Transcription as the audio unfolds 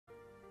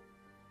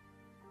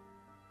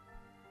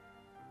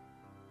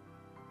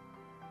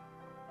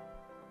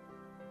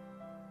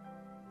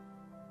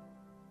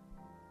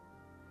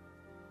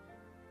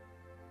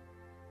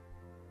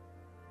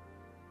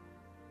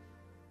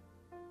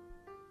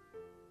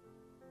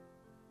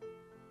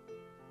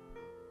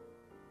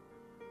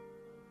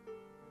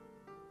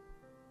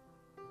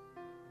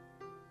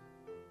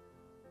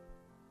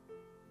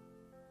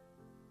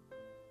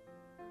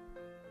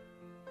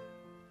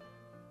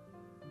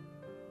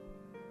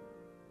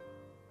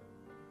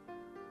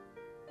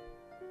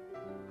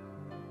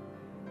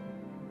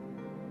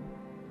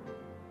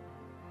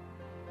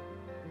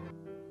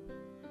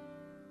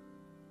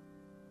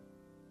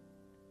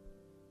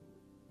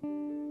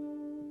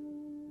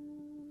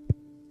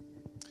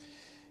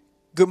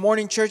Good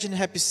morning, church, and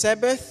happy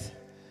Sabbath.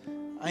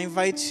 I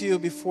invite you,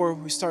 before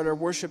we start our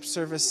worship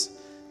service,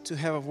 to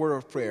have a word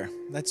of prayer.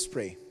 Let's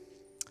pray.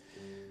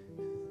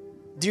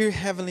 Dear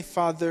Heavenly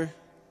Father,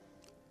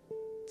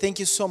 thank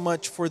you so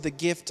much for the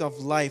gift of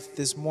life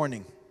this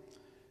morning.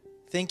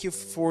 Thank you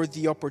for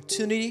the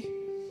opportunity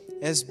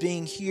as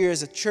being here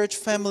as a church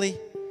family,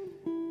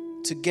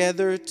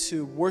 together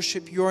to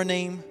worship your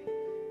name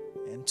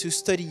and to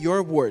study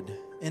your word.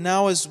 And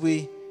now as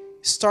we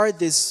start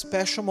this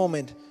special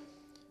moment,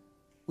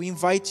 we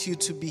invite you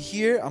to be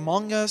here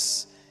among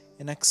us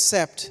and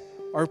accept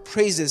our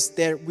praises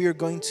that we are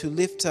going to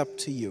lift up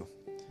to you.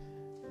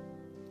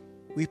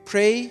 We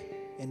pray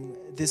in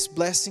these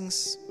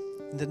blessings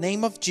in the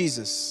name of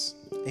Jesus.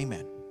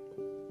 Amen.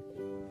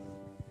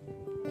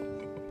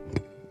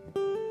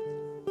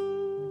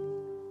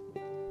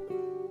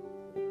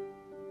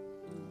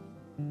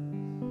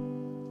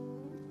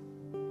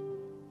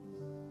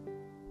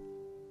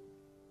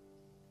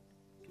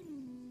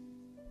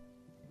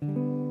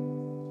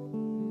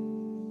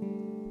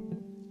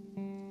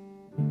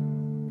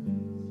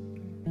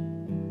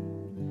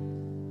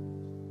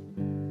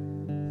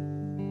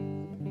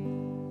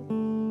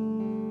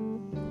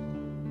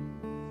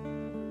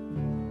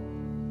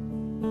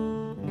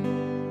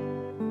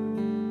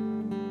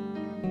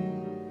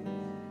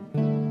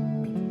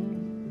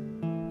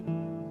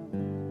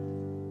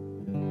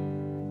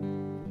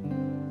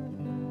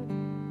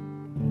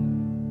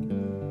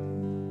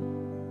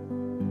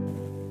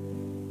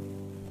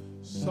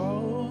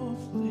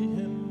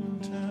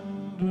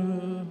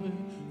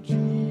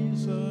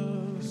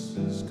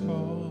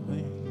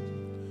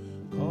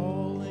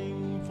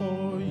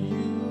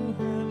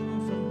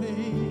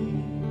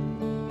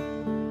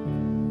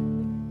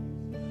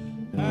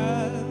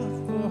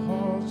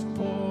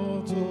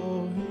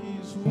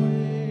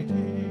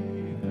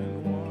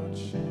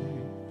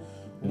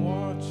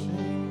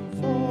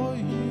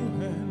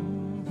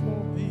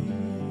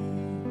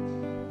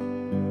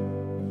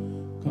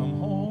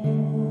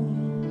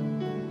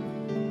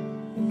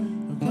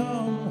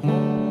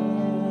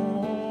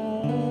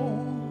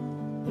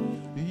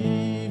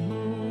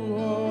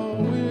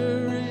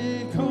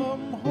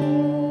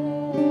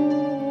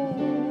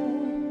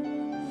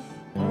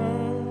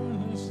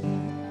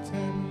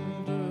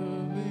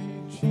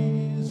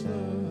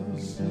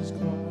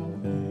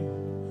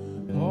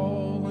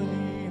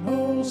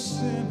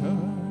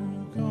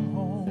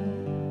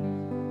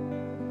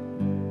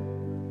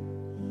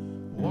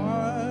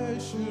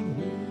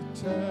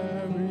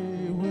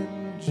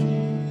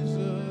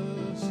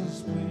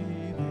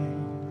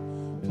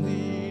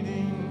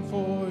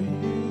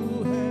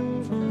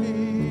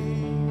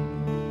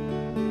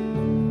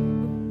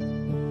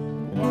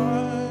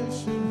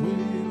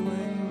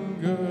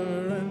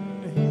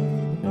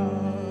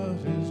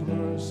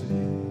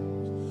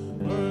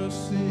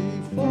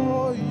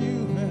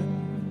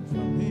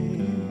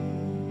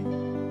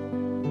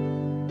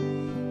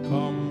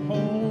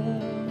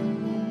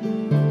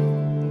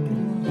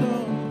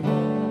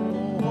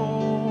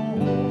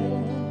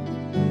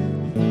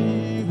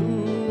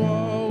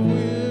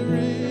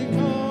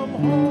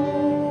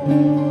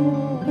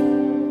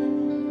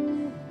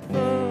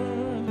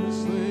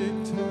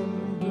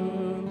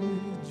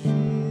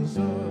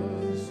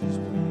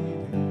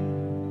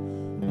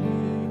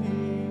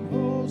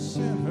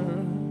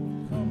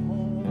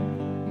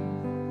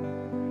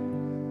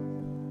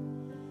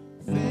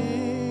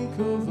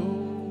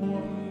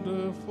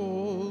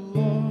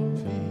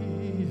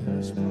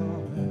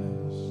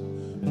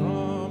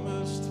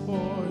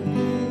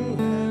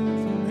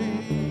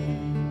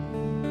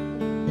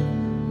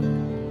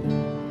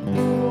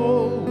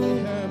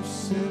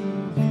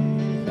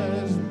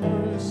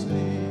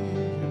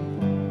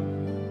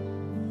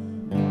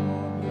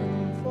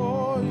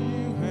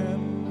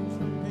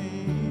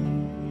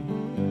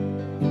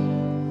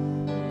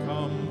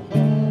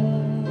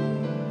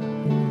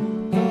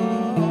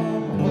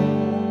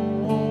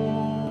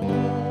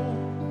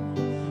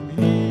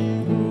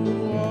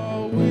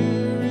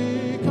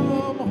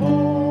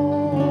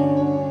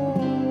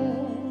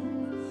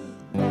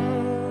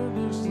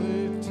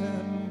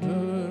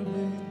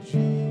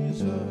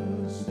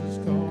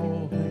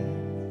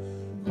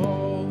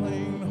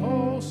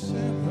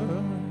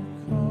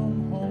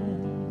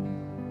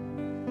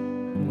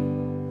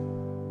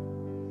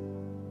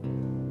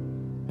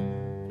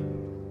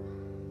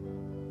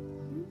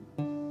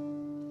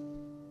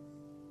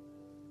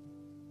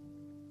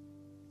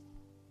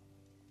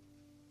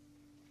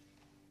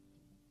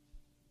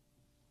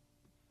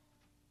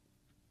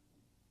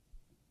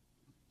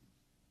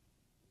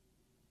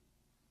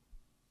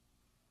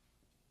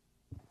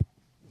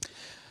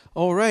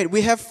 All right,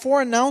 we have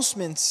 4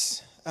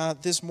 announcements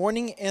this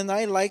morning, and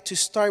I like to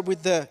start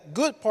with the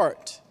good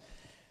part.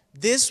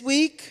 This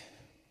week,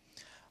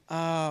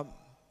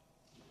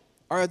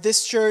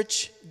 this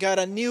church got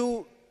a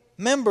new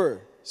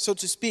member, so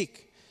to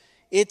speak.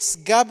 It's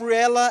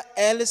Gabriela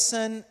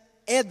Ellison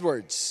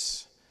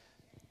Edwards.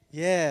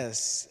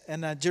 Yes,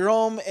 and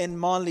Jerome and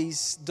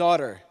Molly's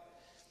daughter.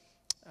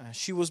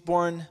 She was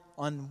born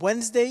on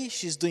Wednesday.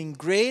 She's doing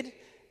great,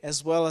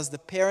 as well as the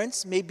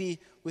parents, maybe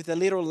with a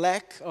little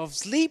lack of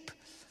sleep,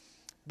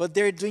 but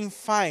they're doing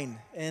fine.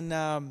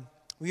 And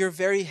we are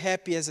very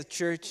happy as a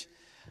church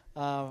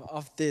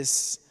of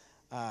this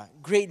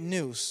great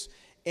news.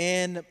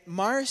 And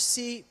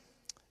Marcy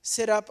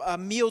set up a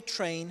meal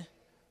train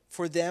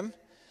for them.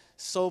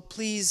 So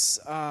please,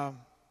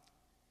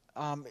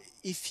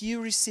 if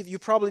you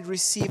probably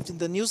received in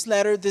the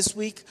newsletter this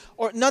week,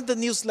 or not the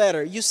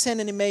newsletter, you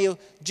send an email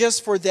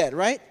just for that,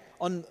 right?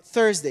 On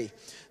Thursday.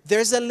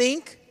 There's a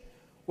link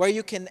where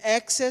you can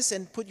access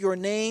and put your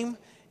name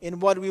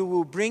in what we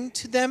will bring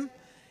to them.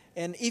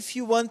 And if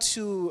you want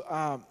to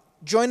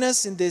join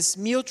us in this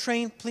meal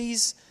train,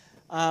 please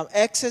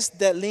access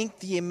that link,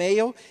 the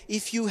email.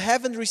 If you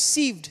haven't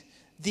received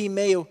the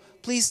email,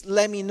 please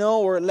let me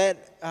know or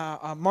let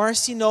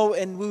Marcy know,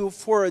 and we will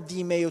forward the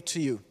email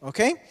to you,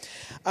 okay?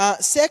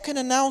 Second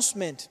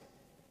announcement.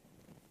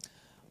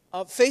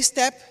 Faith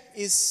Step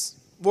is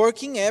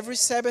working every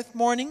Sabbath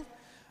morning.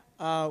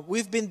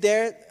 We've been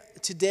there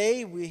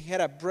today. We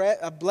had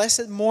a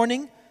blessed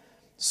morning,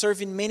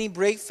 serving many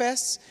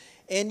breakfasts.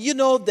 And you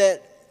know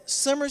that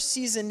summer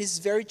season is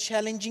very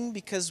challenging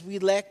because we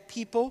lack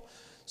people.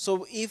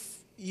 So if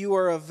you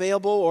are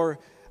available, or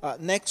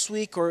next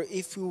week, or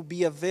if you will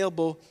be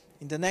available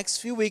in the next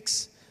few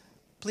weeks,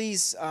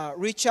 please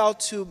reach out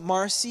to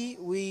Marcy.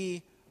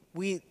 We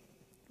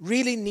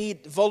really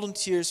need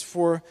volunteers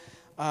for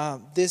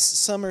this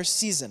summer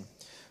season.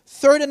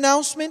 Third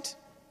announcement,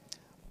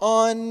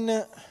 on,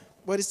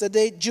 what is the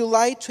date?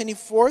 July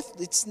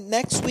 24th. It's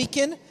next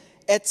weekend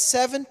at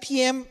 7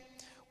 p.m.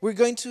 We're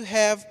going to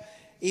have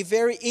a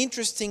very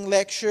interesting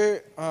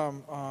lecture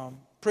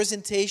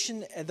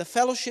presentation at the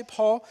Fellowship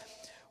Hall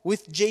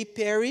with Jay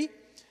Perry.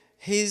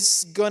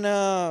 He's going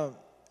to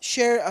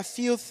share a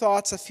few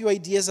thoughts, a few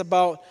ideas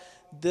about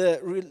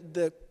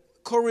the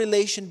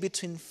correlation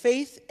between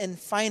faith and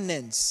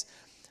finance.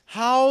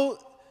 How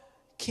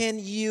can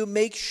you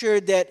make sure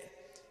that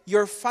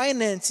your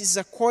finance is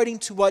according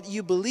to what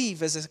you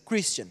believe as a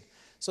Christian?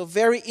 So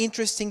very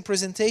interesting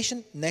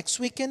presentation next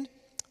weekend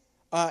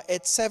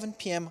at 7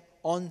 p.m.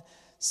 on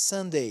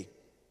Sunday.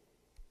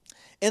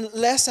 And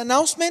last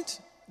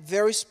announcement,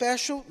 very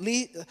special,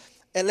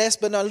 and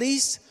last but not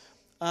least,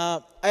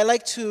 I'd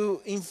like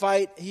to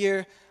invite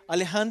here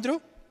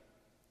Alejandro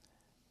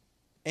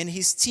and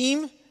his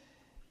team,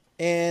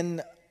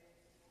 and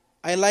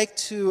I'd like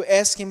to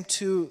ask him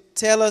to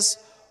tell us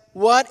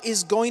what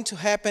is going to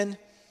happen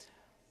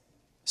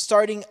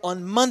starting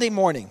on Monday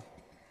morning.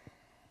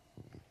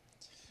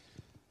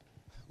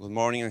 Good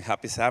morning and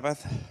happy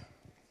Sabbath.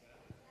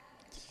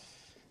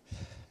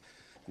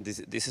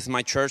 This is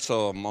my church,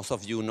 so most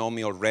of you know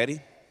me already.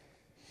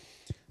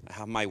 I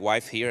have my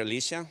wife here,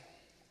 Alicia.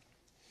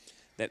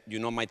 That you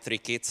know my 3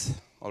 kids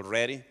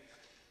already.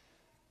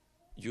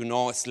 You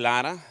know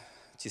Slara.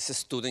 She's a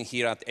student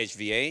here at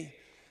HVA.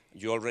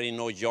 You already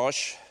know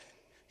Josh.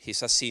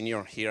 He's a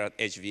senior here at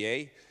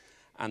HVA.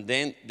 And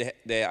then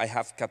I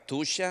have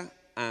Katusha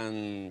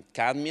and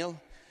Cadmiel.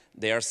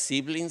 They are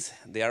siblings.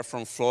 They are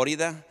from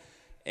Florida.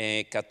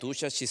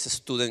 Katusha, she's a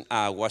student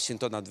at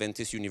Washington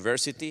Adventist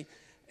University.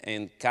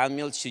 And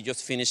Cadmiel, she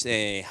just finished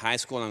high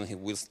school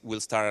and will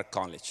start at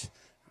college.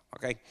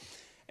 Okay?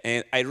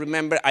 And I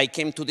remember I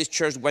came to this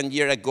church 1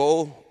 year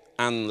ago,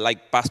 and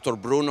like Pastor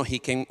Bruno, he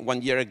came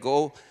 1 year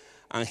ago,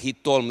 and he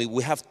told me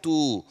we have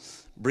to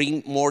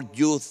bring more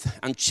youth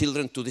and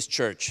children to this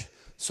church.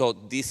 So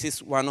this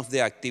is one of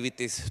the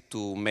activities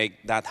to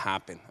make that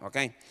happen,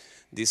 okay?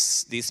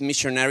 This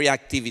missionary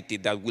activity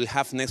that we'll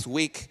have next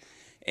week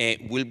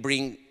will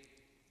bring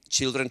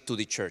children to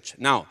the church.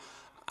 Now,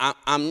 I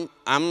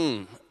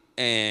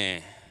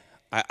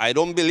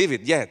don't believe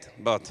it yet,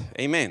 but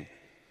amen.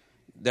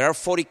 There are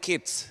 40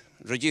 kids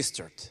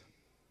registered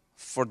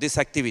for this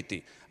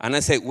activity. And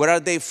I say, where are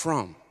they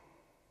from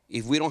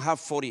if we don't have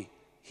 40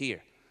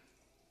 here?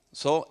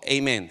 So,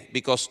 amen.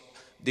 Because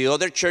the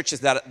other churches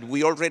that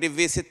we already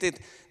visited,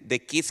 the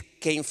kids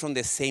came from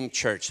the same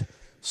church.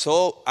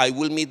 So I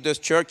will meet those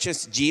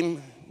churches.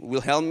 Jim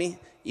will help me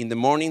in the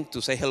morning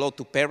to say hello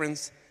to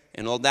parents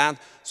and all that.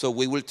 So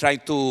we will try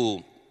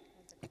to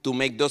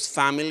make those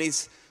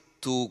families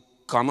to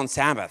come on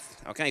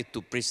Sabbath, okay,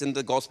 to present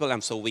the gospel,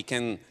 and so we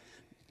can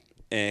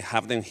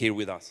have them here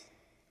with us.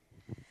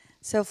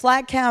 So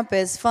Flag Camp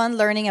is fun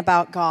learning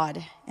about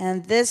God,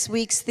 and this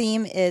week's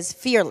theme is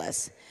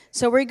fearless.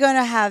 So we're going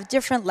to have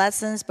different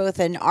lessons,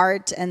 both in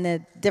art and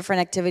the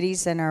different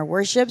activities in our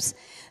worships,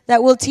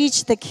 that will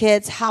teach the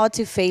kids how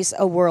to face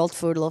a world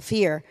full of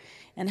fear,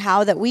 and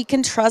how that we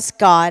can trust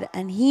God,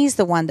 and He's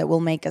the one that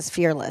will make us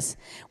fearless.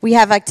 We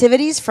have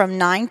activities from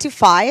 9 to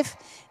 5.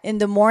 In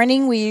the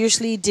morning, we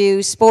usually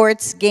do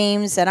sports,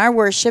 games, and our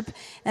worship.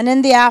 And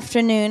in the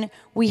afternoon,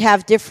 we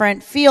have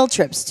different field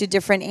trips to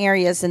different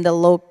areas in the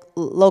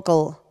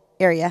local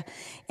area.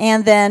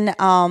 And then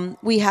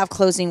we have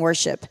closing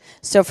worship.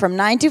 So from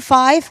 9 to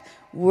 5,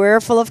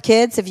 we're full of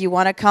kids. If you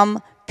want to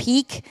come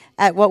peek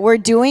at what we're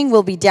doing,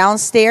 we'll be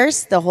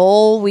downstairs the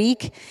whole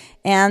week.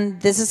 And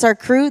this is our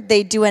crew.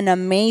 They do an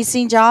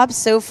amazing job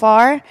so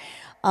far.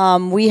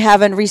 We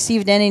haven't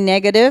received any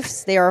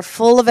negatives. They are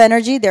full of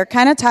energy. They're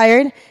kind of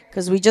tired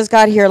because we just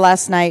got here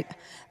last night,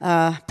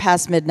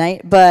 past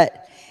midnight.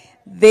 But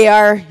they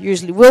are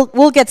usually,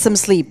 we'll get some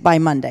sleep by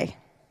Monday.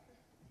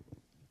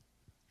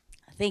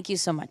 Thank you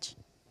so much.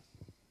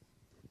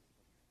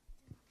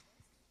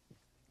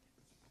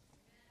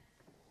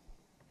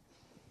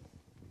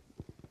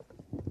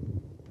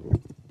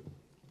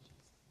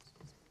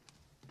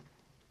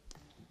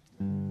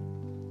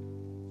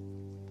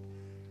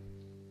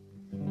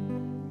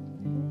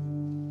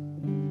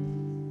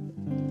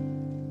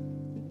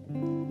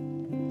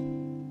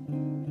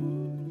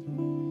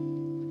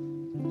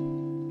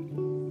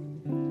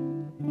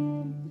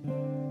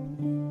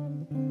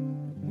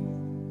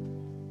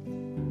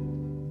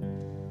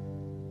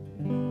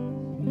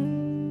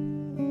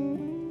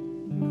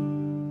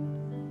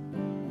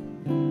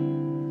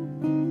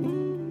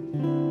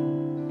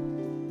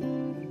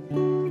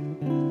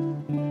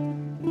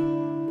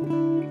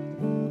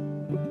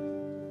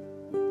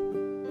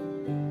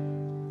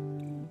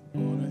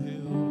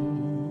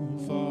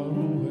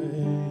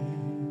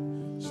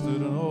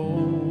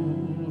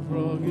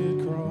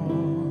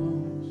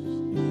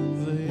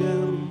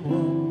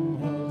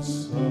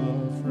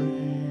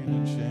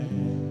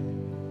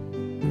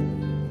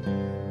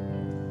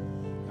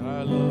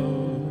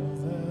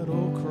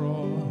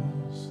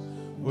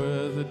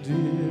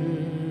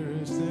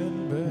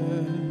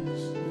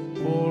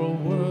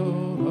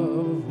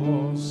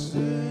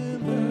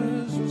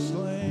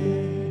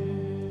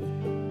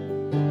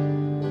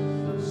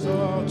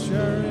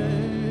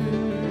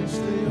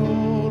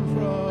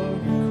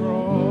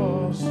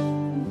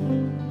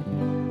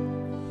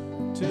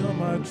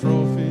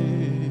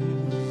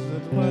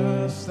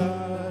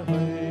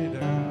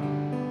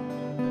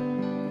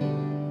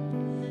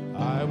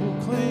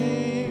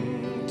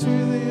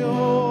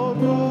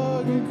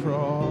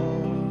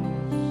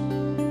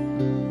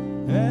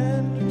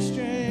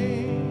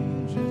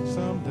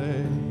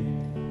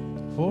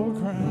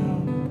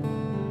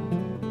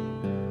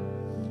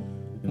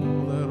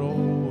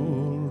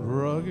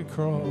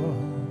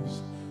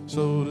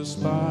 So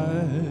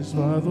despised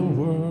by the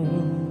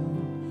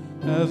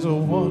world as a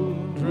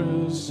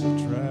wondrous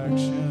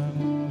attraction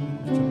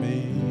to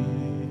me.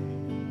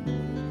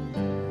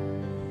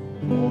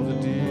 For the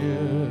dear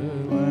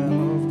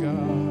Lamb of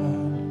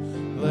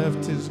God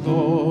left his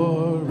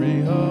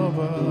glory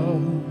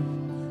above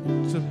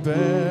to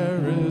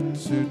bear it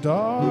to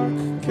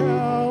dark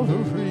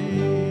Calvary.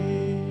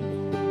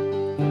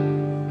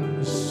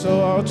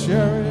 So I'll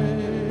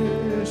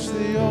cherish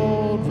the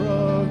old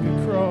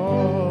rugged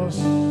cross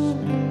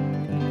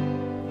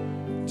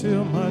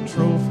till my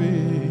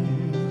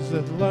trophies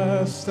at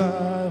last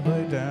I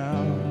lay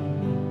down.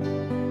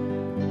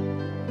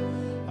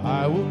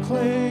 I will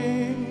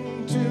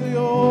cling to the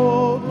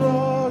old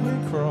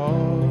rugged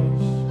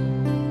cross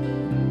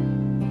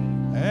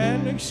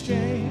and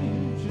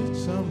exchange it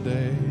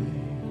someday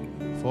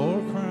for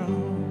a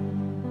crown.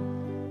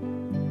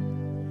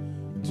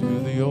 To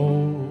the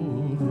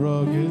old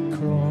rugged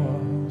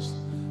cross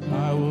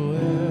I will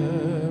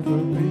ever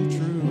be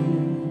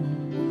true.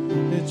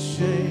 Its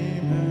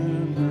shame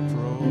and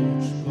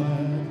reproach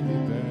gladly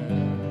bear.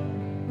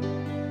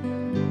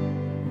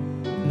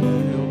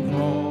 And he'll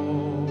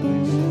call me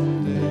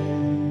someday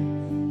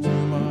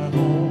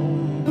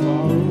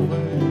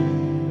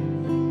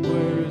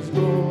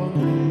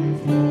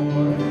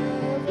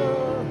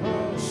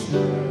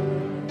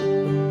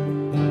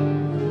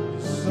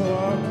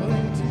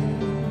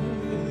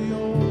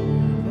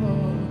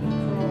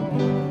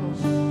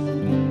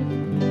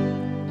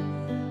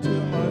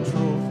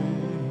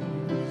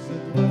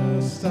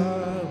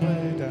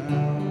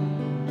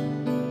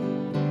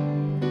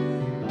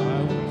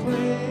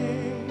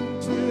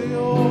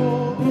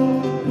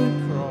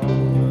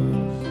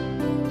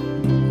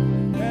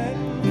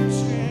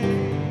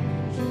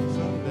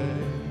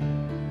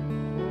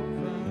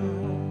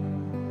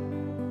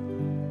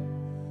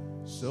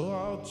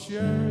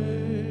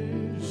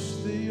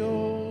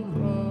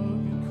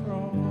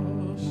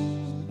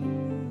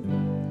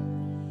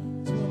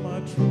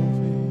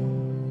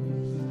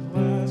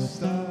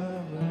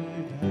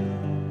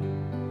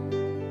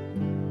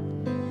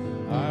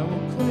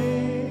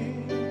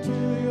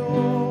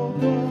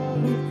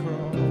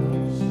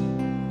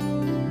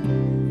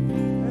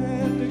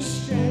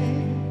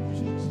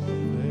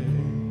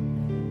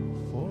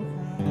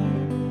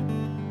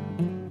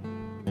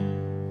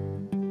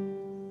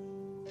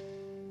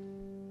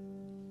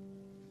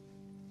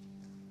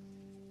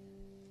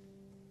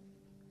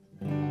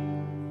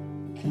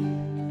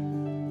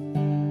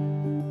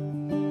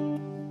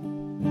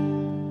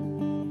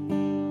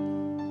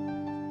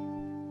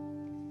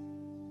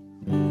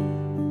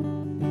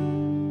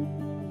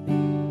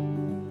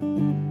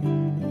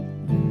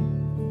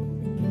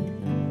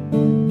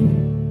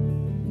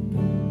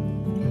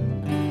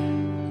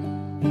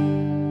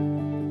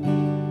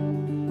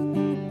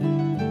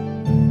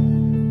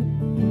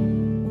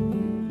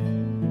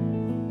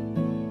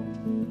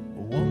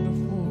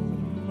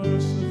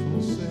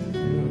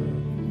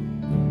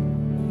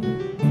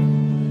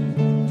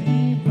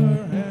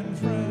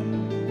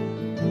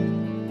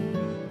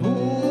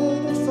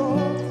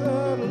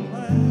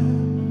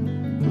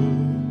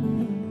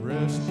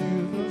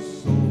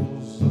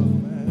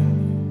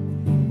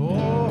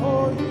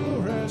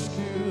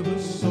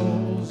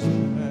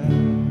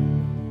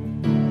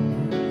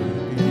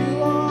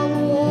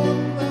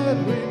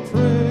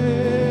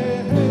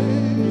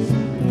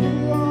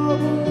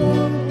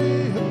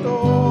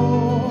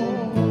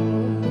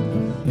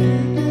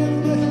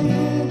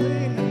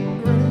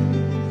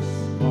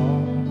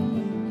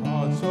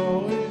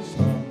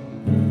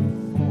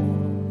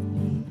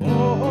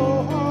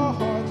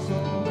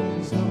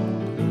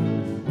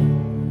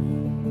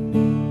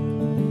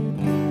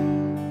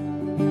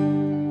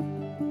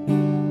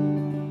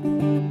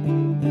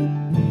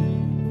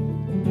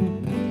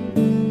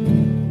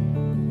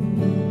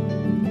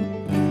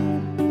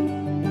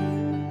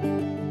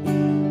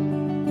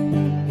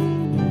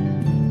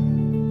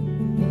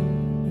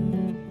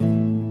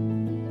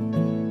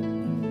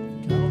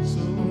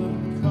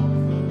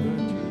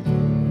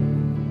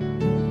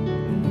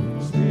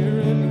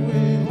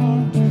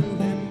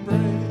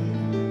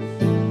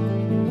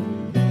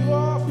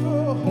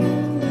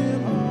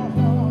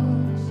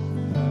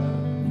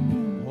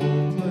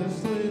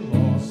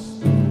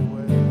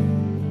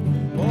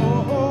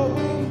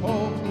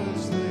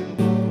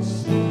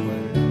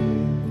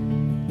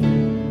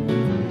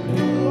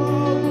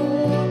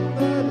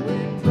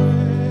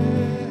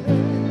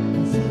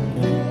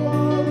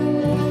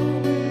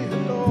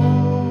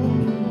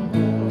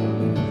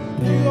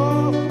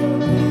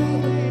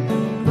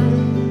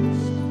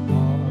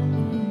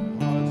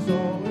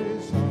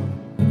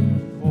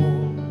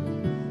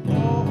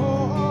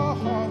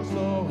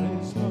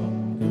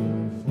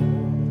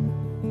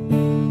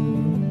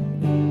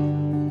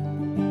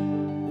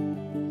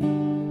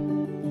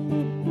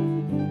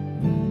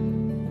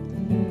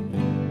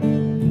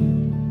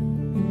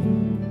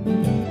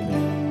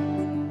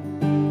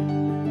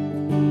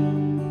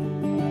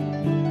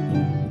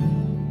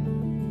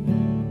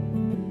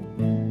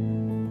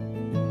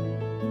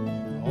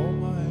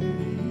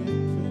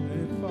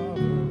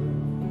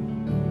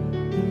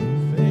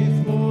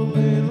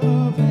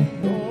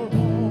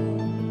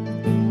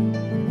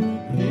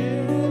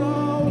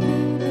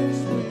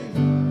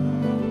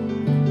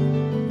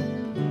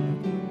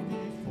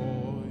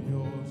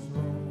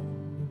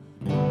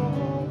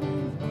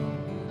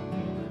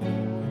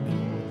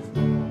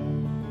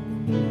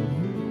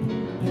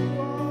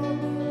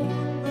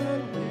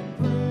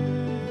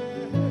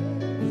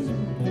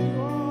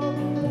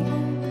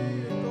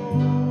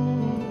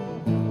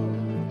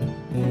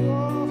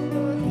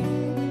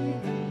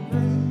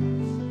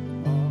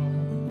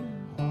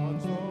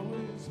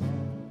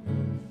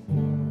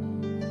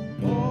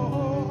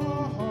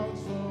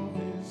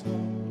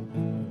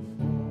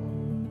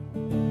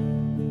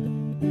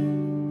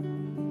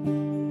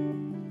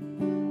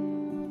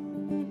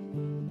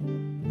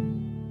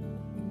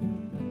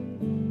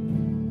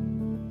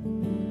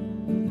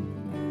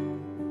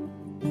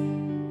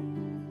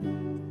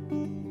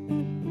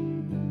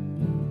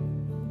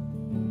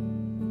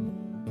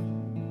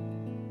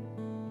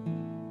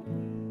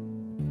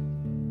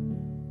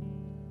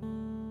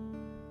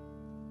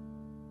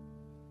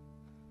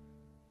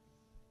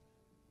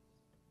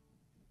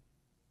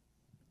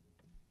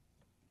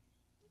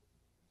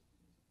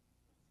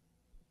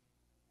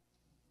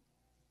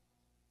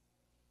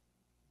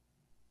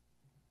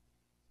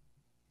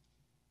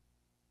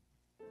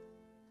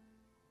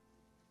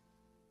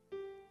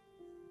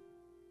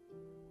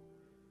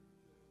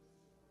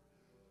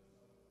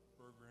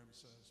it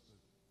says, but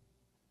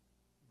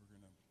we're going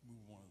to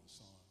move one of the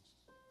songs.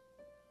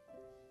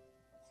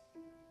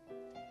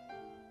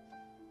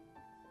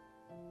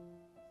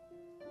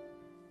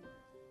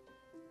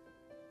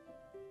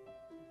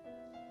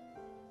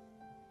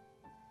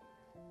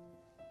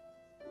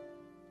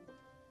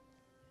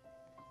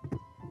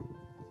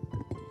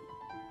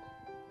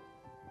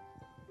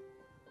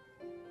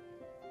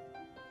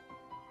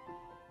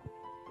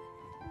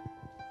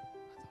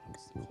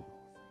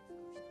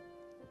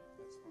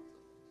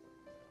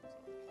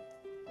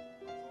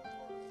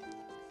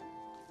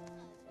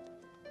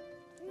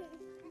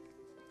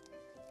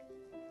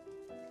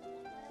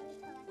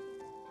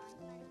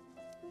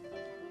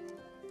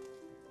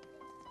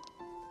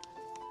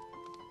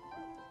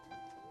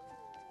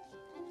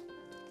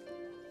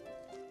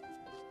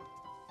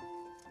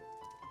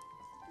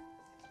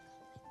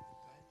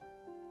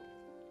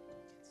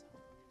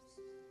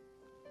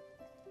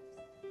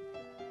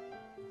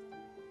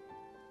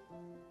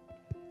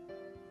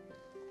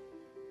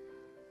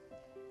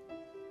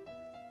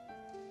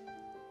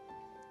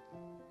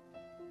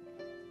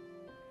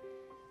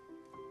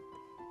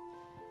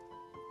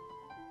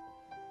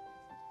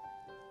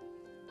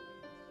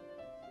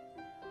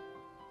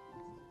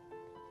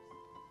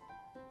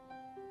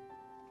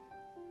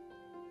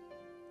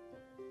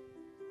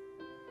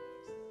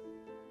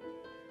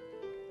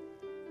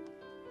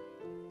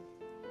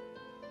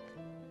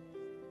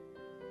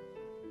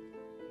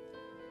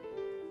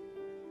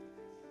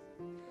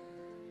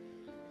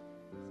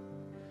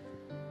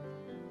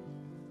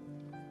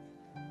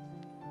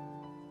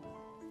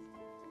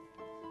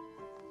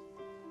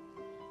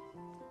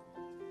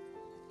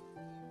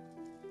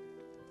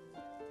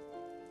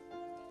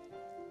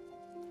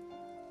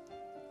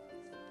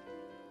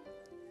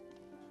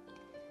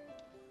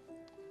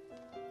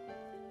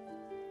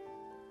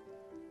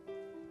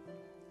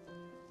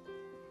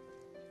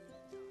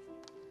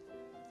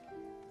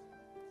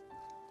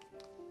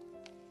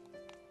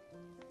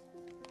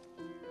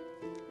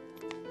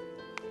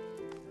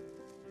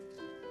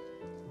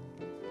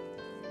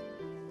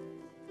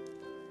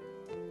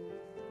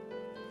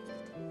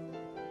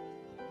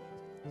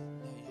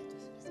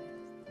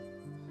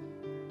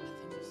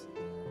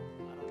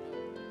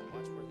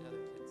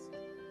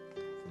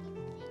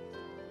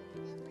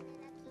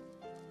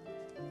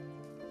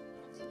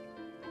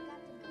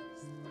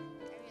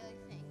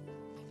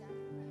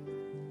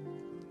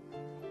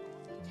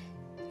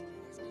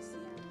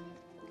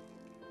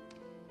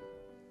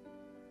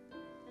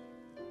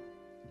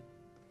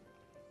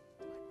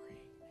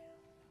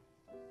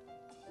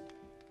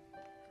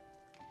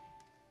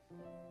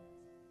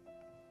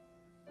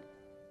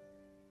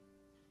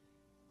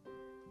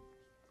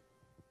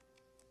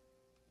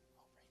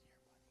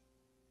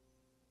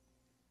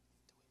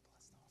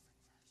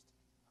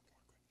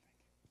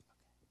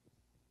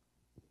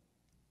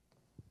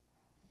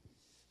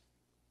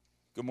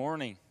 Good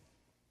morning.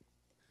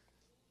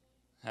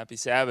 Happy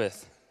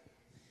Sabbath.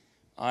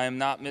 I am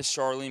not Miss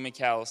Charlene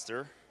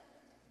McAllister.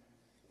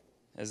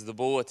 As the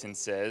bulletin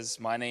says,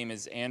 my name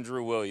is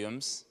Andrew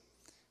Williams,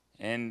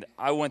 and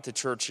I went to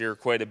church here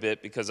quite a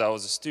bit because I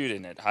was a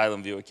student at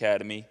Highland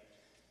Academy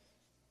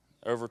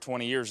over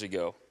 20 years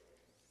ago.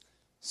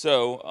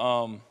 So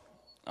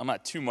I'm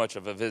not too much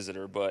of a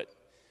visitor, but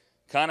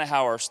kind of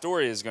how our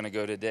story is going to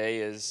go today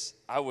is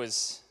I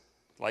was,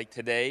 like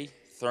today,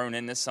 thrown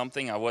into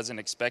something. I wasn't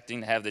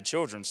expecting to have the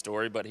children's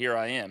story, but here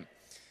I am.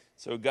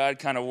 So God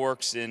kind of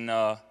works in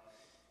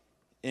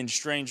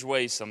strange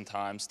ways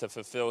sometimes to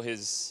fulfill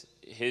his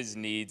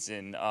needs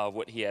and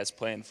what he has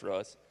planned for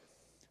us.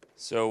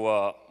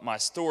 So my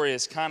story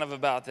is kind of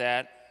about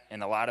that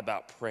and a lot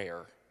about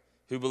prayer.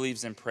 Who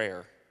believes in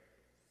prayer?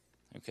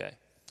 Okay.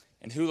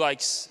 And who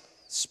likes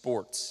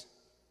sports?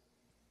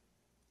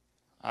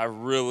 I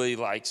really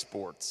like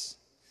sports.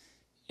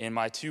 And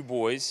my two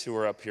boys who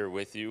are up here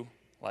with you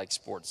like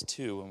sports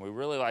too, and we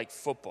really like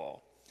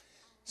football.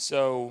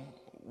 So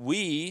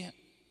we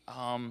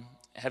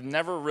have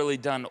never really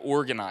done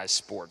organized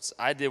sports.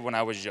 I did when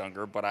I was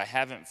younger, but I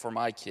haven't for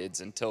my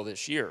kids until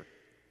this year.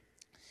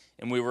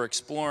 And we were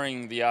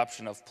exploring the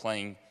option of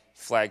playing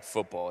flag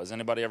football. Has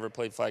anybody ever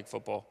played flag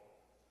football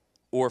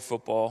or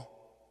football?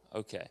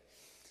 Okay.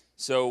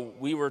 So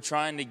we were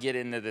trying to get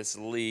into this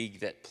league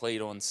that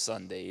played on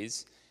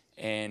Sundays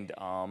and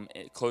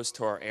close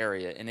to our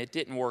area, and it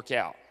didn't work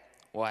out.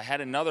 Well, I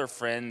had another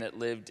friend that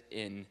lived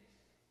in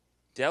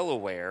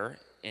Delaware,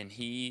 and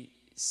he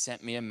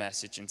sent me a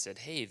message and said,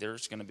 hey,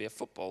 there's going to be a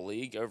football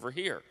league over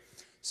here.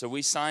 So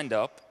we signed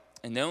up,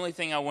 and the only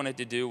thing I wanted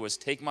to do was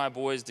take my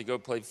boys to go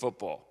play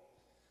football.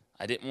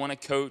 I didn't want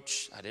to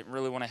coach. I didn't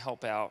really want to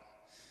help out.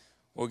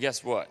 Well,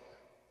 guess what?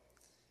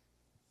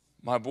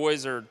 My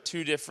boys are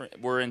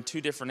we're in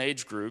two different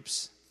age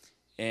groups,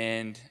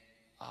 and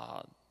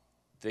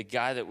the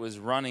guy that was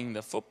running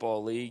the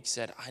football league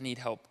said, I need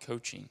help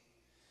coaching.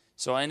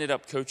 So I ended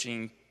up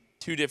coaching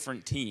two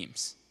different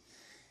teams.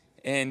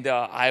 And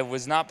I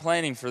was not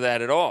planning for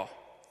that at all.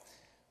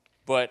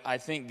 But I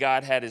think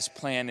God had his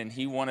plan, and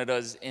he wanted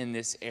us in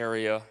this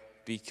area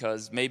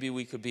because maybe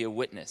we could be a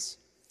witness.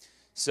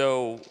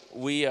 So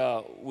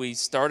we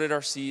started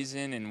our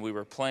season and we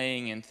were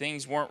playing and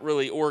things weren't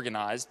really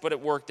organized, but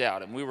it worked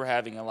out and we were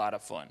having a lot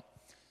of fun.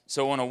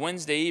 So on a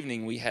Wednesday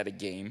evening we had a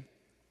game,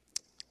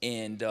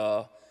 and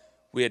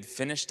we had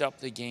finished up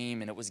the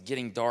game and it was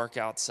getting dark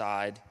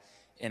outside,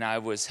 and I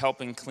was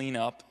helping clean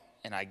up,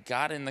 and I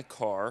got in the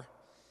car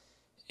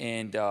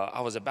and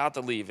I was about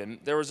to leave, and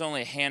there was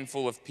only a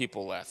handful of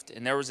people left,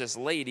 and there was this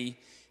lady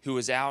who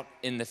was out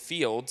in the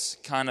fields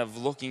kind of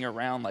looking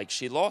around like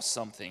she lost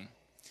something.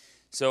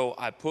 So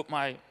I put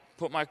my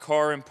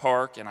car in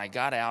park, and I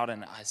got out,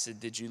 and I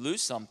said, "Did you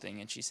lose something?"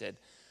 And she said,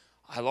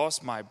 "I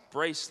lost my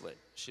bracelet."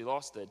 She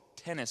lost a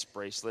tennis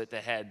bracelet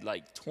that had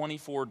like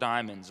 24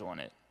 diamonds on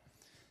it.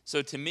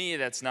 So to me,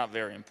 that's not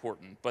very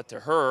important. But to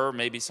her,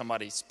 maybe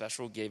somebody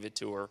special gave it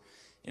to her,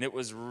 and it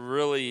was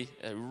really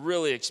a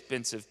really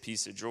expensive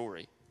piece of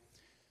jewelry.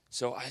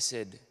 So I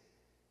said,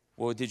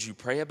 "Well, did you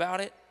pray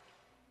about it?"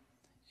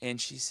 And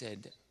she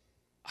said,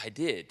 "I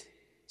did."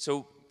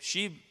 So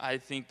she, I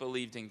think,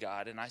 believed in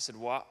God. And I said,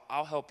 "Well,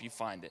 I'll help you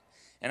find it."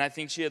 And I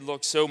think she had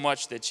looked so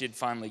much that she had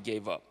finally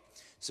gave up.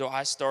 So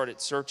I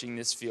started searching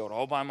this field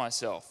all by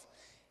myself.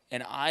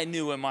 And I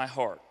knew in my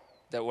heart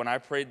that when I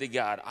prayed to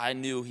God, I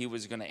knew he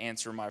was going to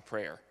answer my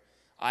prayer.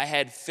 I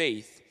had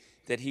faith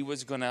that he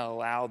was going to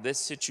allow this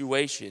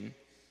situation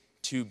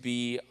to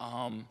be,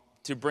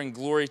 to bring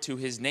glory to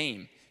his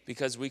name,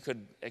 because we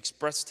could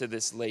express to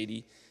this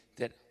lady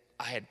that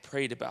I had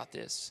prayed about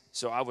this.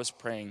 So I was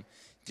praying,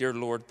 "Dear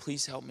Lord,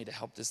 please help me to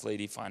help this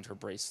lady find her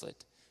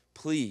bracelet.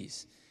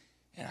 Please."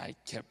 And I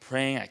kept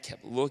praying, I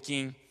kept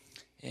looking,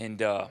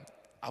 and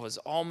I was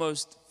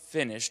almost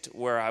finished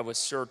where I was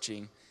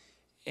searching,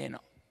 and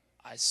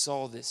I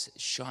saw these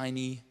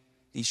shiny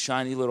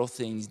little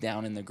things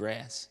down in the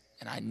grass,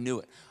 and I knew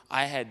it.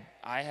 I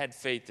had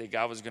faith that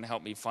God was going to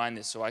help me find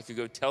this, so I could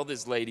go tell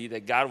this lady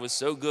that God was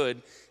so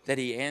good that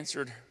he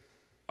answered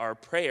our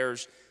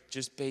prayers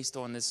just based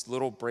on this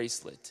little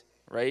bracelet,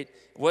 right?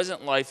 It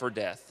wasn't life or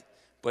death,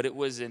 but it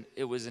was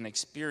an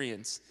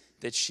experience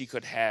that she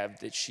could have,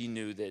 that she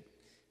knew that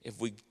if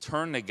we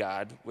turn to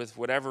God with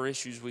whatever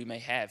issues we may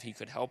have, he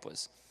could help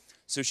us.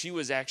 So she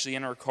was actually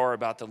in her car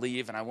about to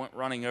leave, and I went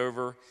running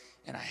over,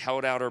 and I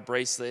held out her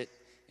bracelet,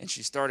 and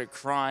she started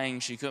crying.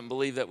 She couldn't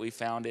believe that we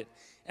found it.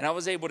 And I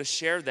was able to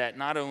share that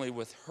not only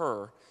with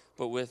her,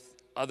 but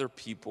with other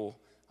people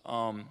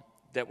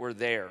that were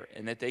there,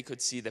 and that they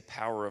could see the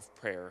power of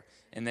prayer,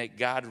 and that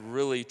God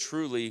really,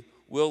 truly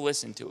will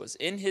listen to us.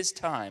 In his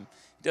time,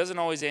 he doesn't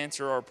always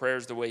answer our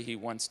prayers the way he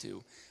wants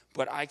to,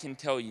 but I can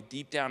tell you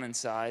deep down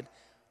inside,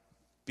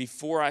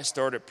 before I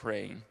started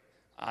praying,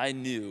 I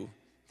knew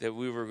that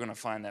we were going to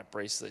find that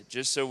bracelet,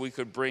 just so we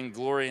could bring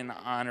glory and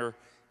honor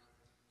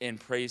and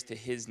praise to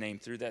his name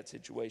through that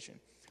situation.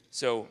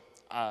 So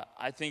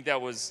I think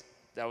that was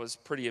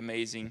pretty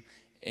amazing,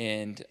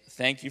 and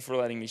thank you for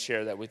letting me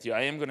share that with you.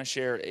 I am going to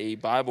share a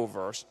Bible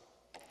verse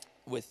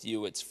with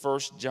you. It's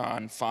 1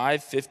 John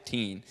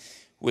 5:15,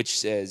 which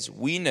says,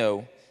 "We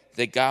know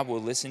that God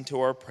will listen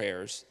to our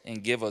prayers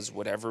and give us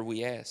whatever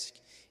we ask,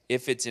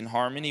 if it's in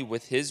harmony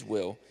with his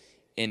will,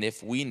 and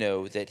if we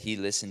know that he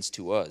listens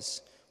to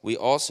us. We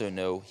also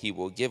know he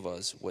will give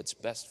us what's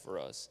best for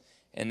us."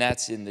 And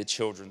that's in the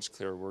Children's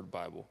Clear Word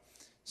Bible.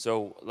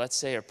 So let's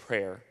say a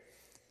prayer,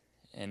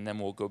 and then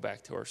we'll go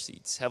back to our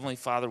seats. Heavenly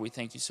Father, we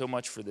thank you so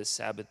much for this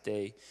Sabbath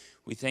day.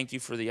 We thank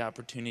you for the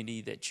opportunity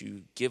that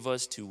you give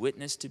us to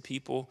witness to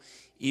people,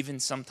 even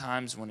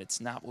sometimes when it's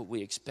not what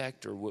we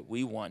expect or what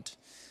we want.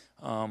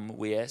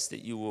 We ask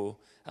that you will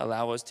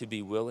allow us to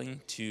be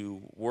willing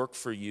to work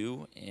for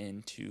you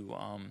and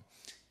to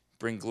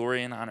bring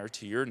glory and honor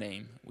to your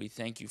name. We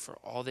thank you for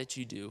all that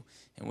you do,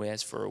 and we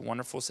ask for a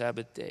wonderful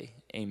Sabbath day.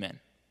 Amen.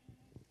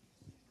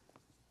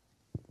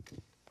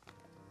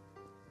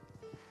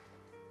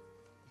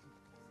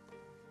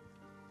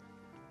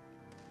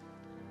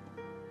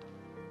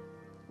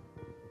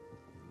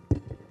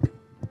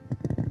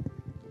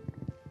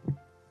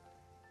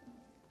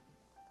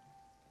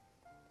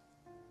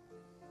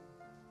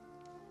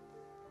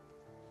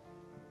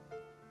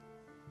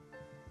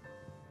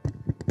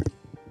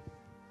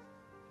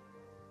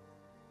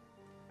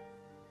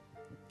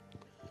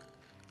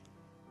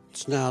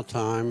 It's now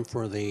time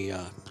for the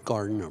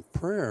Garden of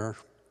Prayer,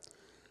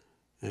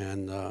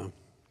 and the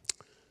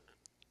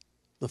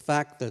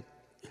fact that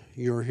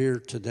you're here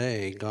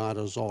today, God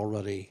has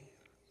already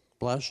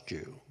blessed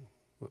you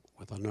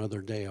with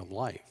another day of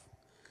life,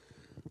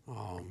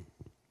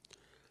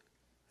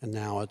 and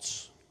now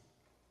it's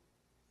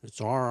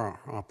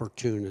our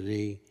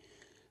opportunity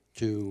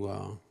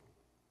to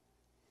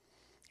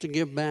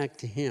give back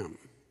to Him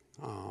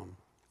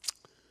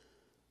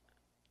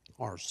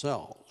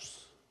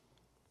ourselves.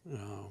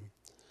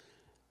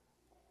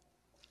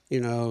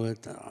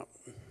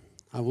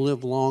 I've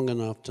lived long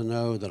enough to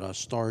know that I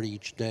start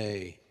each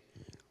day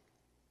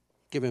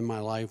giving my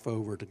life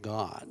over to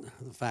God.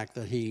 The fact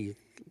that He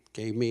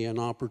gave me an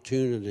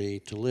opportunity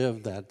to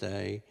live that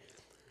day,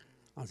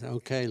 I said,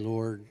 okay,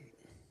 Lord,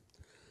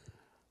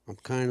 I'm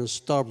kind of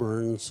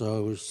stubborn,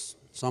 so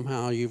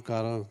somehow you've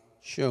got to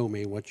show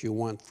me what you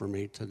want for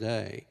me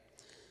today.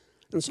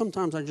 And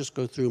sometimes I just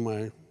go through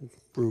my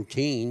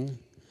routine,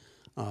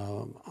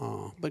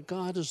 but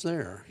God is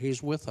there.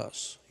 He's with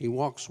us. He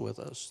walks with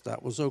us.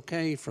 That was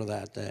okay for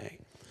that day.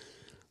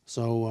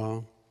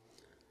 So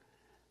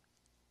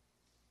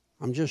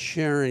I'm just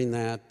sharing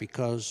that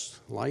because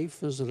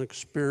life is an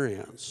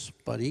experience,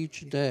 but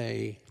each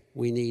day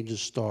we need to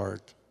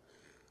start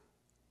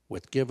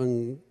with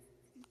giving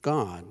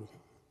God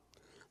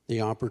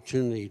the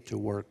opportunity to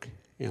work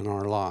in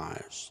our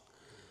lives.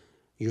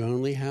 You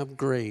only have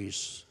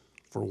grace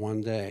for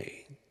one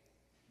day.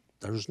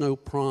 There's no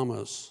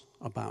promise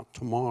about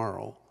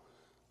tomorrow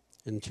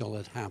until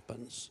it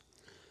happens.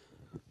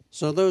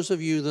 So those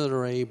of you that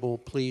are able,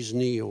 please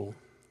kneel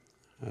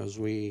as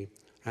we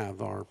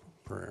have our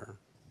prayer.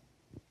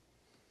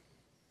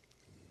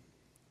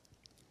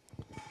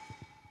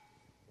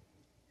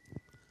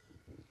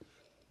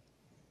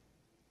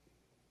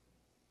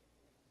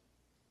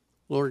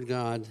 Lord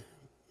God,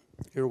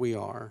 here we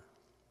are.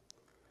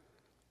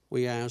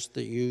 We ask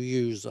that you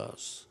use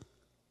us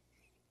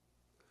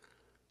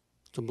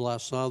to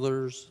bless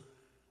others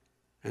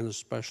and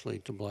especially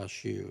to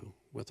bless you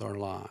with our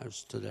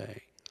lives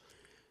today.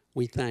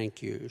 We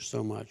thank you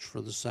so much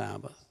for the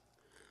Sabbath,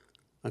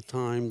 a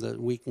time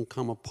that we can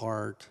come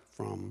apart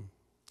from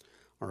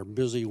our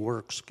busy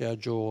work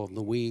schedule of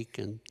the week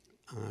and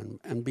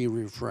be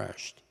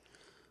refreshed.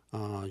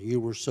 You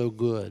were so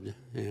good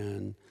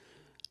in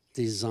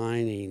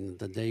designing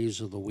the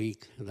days of the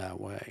week that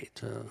way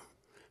to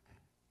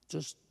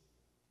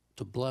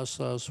bless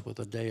us with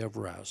a day of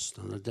rest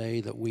and a day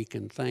that we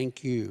can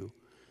thank you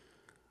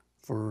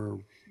for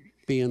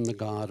being the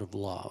God of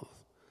love.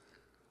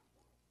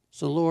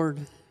 So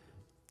Lord,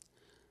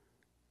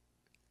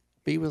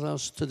 be with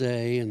us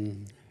today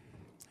and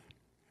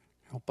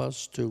help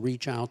us to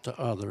reach out to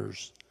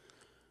others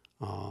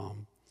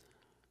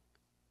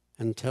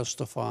and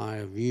testify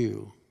of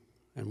you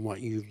and what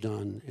you've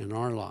done in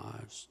our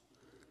lives.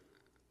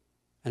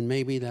 And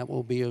maybe that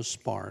will be a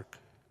spark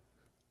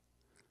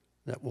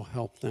that will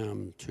help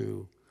them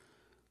to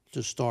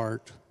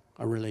start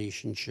a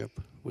relationship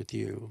with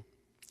you.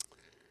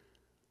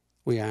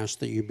 We ask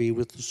that you be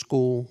with the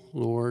school,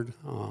 Lord.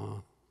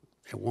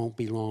 It won't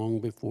be long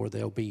before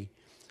they'll be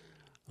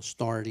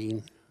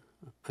starting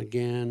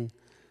again.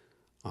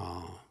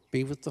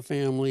 Be with the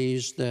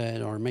families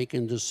that are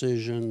making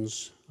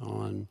decisions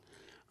on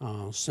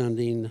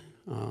sending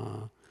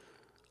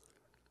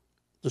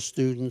the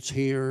students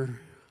here.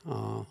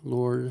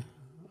 Lord,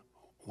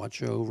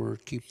 watch over,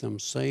 keep them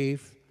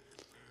safe.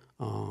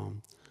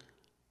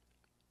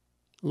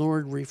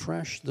 Lord,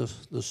 refresh the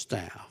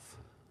staff,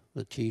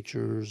 the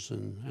teachers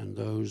and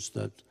those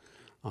that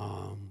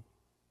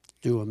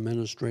do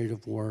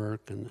administrative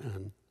work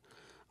and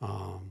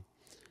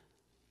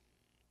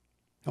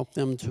help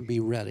them to be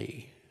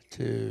ready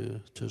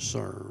to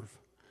serve.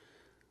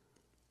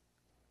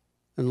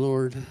 And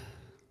Lord,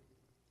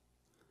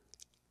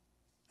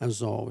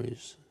 as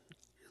always,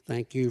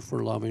 thank you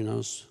for loving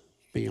us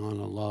beyond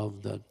a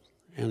love that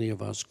any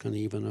of us can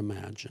even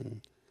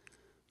imagine.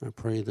 I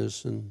pray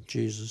this in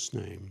Jesus'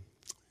 name.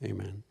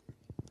 Amen.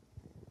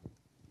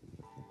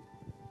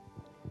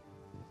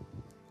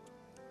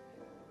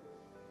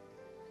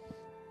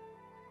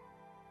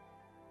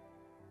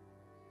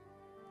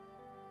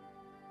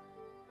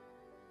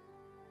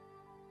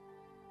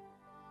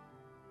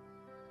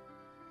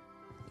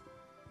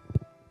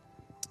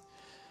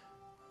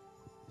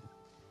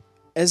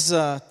 As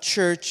a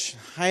church,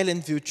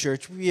 Highland View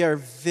Church, we are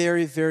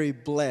very, very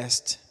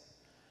blessed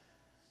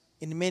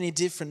in many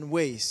different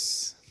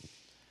ways.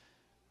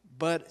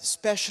 But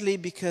especially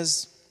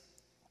because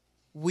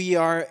we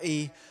are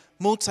a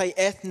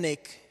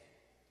multi-ethnic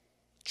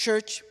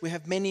church. We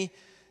have many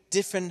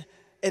different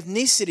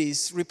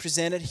ethnicities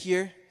represented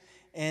here.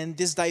 And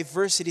this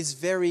diversity is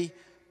very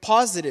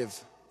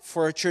positive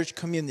for our church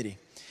community.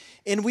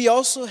 And we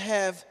also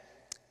have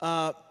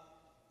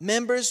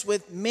members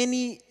with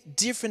many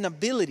different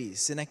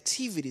abilities and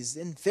activities,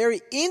 and very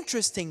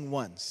interesting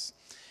ones.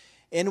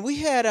 And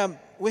we have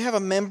a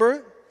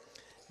member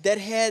that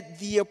had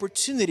the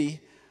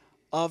opportunity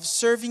of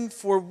serving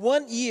for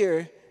 1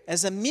 year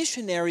as a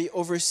missionary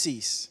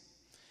overseas.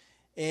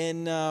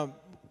 And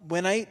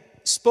when I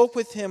spoke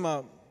with him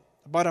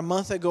about a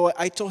month ago,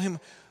 I told him,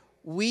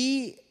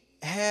 we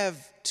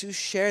have to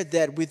share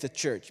that with the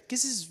church,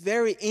 because it's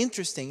very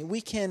interesting.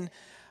 We can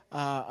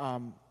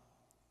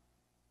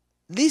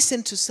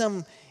listen to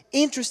some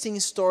interesting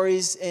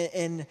stories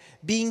and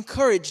be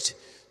encouraged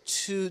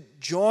to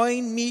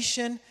join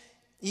mission,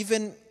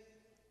 even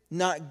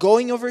not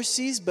going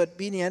overseas, but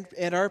being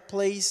at our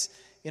place,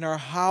 in our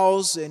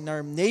house, in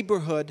our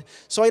neighborhood.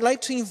 So I'd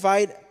like to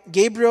invite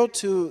Gabriel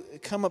to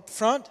come up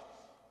front.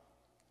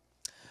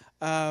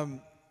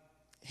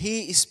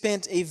 He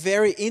spent a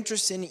very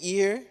interesting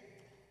year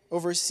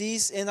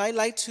overseas, and I'd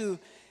like to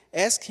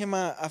ask him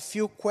a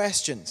few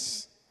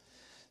questions.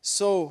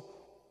 So,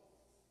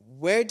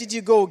 where did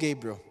you go,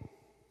 Gabriel?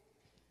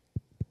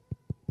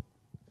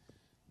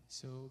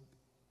 So,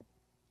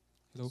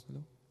 hello.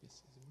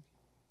 Yes,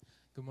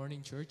 Good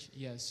morning, church.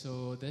 Yeah,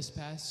 so this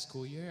past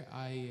school year,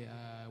 I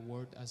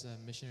worked as a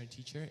missionary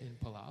teacher in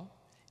Palau.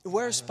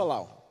 Where's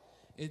Palau?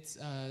 It's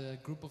a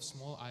group of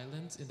small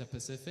islands in the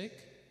Pacific,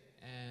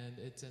 and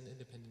it's an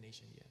independent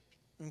nation,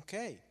 yeah.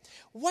 Okay.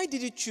 Why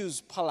did you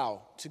choose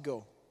Palau to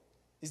go?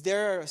 Is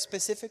there a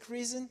specific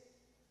reason?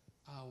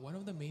 One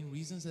of the main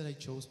reasons that I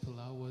chose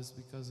Palau was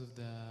because of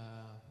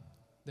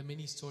the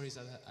many stories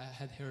that I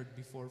had heard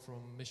before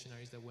from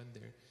missionaries that went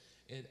there.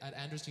 At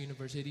Anderson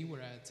University,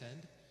 where I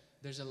attend,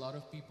 there's a lot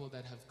of people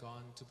that have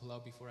gone to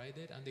Palau before I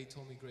did, and they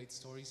told me great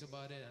stories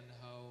about it and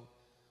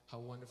how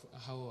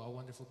a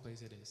wonderful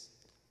place it is.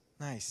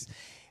 Nice.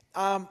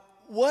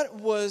 What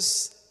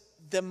was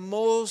the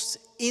most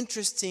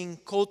interesting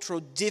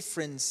cultural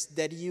difference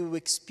that you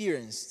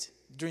experienced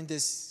during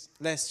this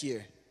last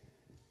year?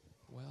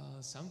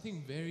 Well,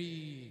 something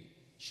very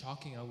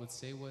shocking, I would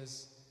say,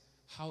 was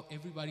how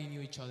everybody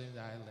knew each other in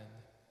the island.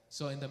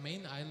 So in the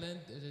main island,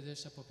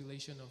 there's a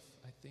population of,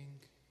 I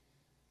think,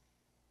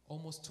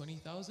 almost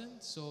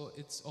 20,000. So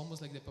it's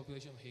almost like the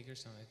population of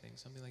Hagerstown, I think,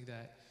 something like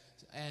that.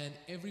 And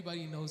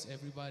everybody knows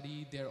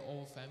everybody. They're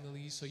all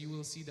families. So you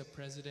will see the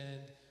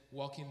president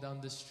walking down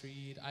the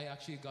street. I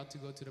actually got to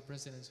go to the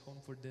president's home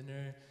for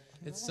dinner.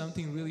 It's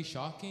something really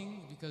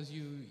shocking because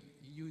you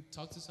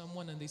talk to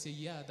someone and they say,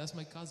 yeah, that's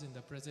my cousin.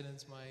 The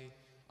president's my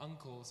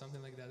uncle,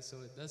 something like that. So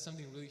that's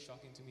something really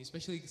shocking to me,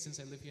 especially since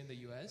I live here in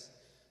the U.S.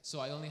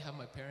 So I only have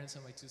my parents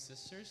and my two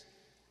sisters.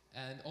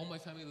 And all my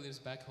family lives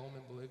back home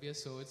in Bolivia.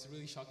 So it's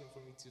really shocking for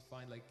me to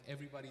find like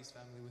everybody's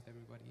family with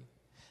everybody.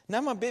 Now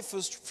I'm a bit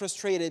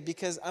frustrated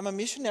because I'm a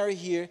missionary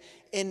here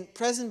and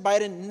President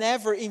Biden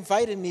never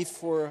invited me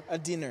for a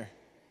dinner.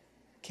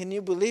 Can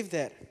you believe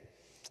that?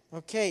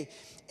 Okay.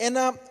 And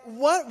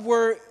what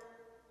were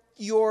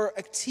your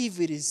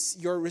activities,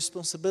 your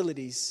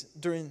responsibilities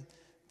during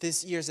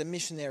this year as a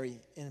missionary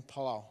in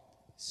Palau?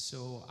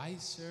 So I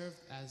served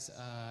as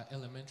an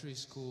elementary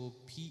school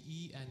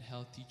PE and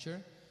health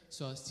teacher.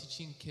 So I was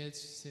teaching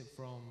kids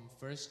from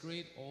first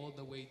grade all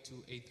the way to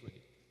 8th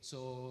grade.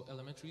 So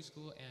elementary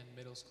school and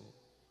middle school.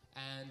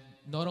 And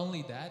not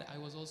only that, I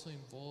was also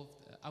involved,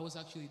 I was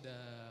actually the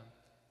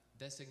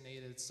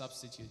designated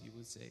substitute, you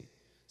would say.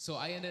 So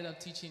I ended up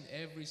teaching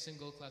every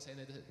single class. I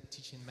ended up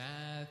teaching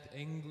math,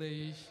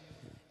 English,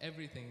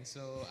 everything.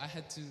 So I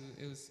had to,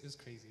 it was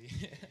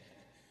crazy.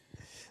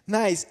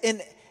 Nice.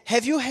 And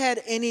have you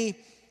had any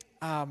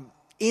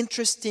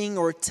interesting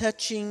or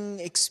touching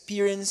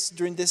experience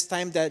during this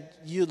time that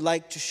you'd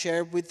like to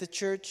share with the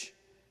church?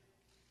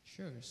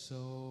 Sure.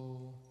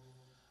 So,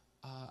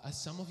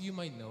 as some of you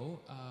might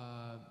know,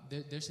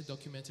 there's a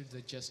documentary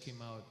that just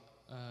came out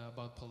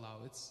about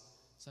Palau. It's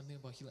something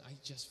about healing. I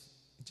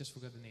just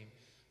forgot the name,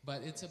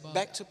 but it's about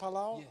Back to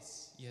Palau.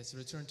 Yes,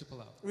 Return to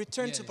Palau.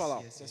 Return to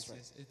Palau. Yes, That's right.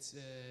 Yes.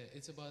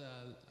 It's about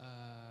a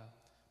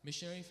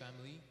missionary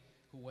family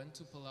who went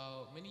to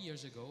Palau many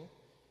years ago,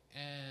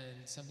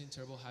 and something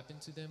terrible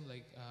happened to them.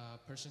 Like a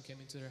person came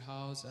into their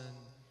house and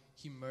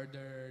he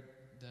murdered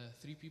the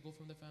 3 people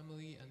from the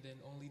family, and then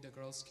only the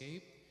girl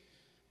escaped.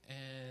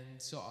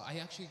 And so I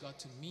actually got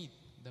to meet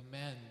the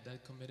man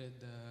that committed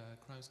the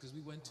crimes because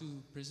we went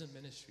to prison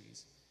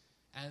ministries.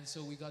 And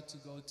so we got to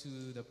go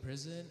to the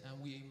prison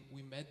and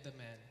we met the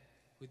man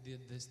who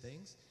did these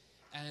things.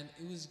 And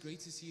it was great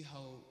to see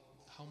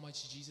how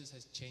much Jesus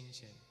has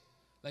changed him.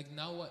 Like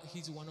now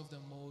he's one of the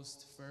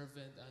most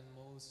fervent and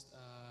most,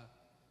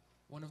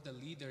 one of the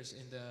leaders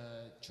in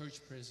the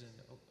church prison,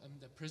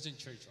 the prison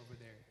church over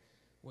there,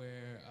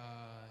 where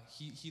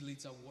he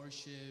leads our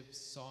worship,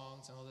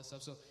 songs, and all that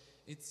stuff. So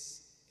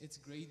it's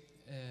great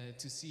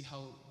to see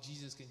how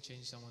Jesus can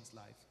change someone's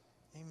life.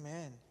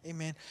 Amen.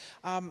 Amen.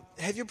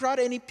 Have you brought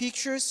any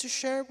pictures to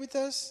share with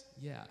us?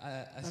 Yeah,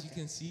 as you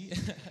can see.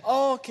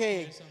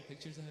 Okay. There's some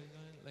pictures I have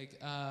done. Like,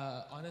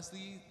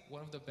 honestly,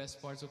 one of the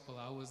best parts of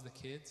Palau was the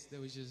kids. They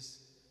were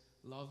just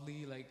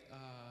lovely, like,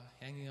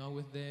 hanging out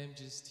with them,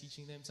 just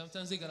teaching them.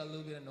 Sometimes they got a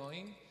little bit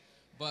annoying,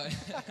 but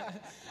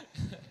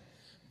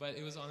but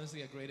it was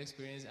honestly a great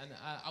experience. And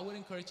I would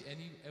encourage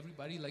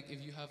everybody, like,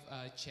 if you have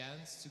a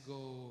chance to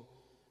go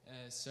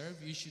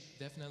serve, you should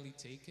definitely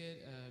take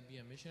it, be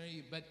a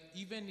missionary. But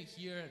even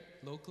here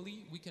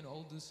locally, we can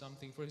all do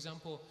something. For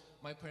example,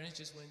 my parents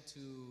just went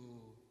to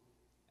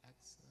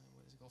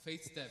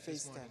Faith Step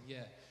this morning.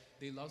 Yeah,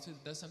 they love to.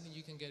 That's something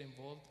you can get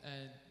involved.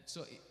 And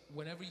so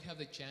whenever you have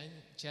the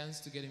chance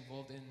to get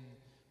involved in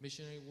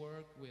missionary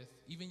work with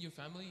even your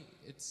family,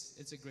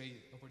 it's a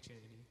great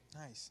opportunity.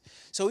 Nice.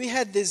 So we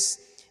had this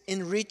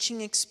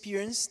enriching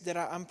experience that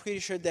I'm pretty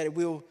sure that it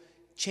will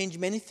change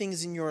many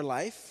things in your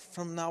life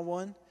from now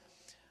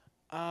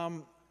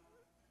on.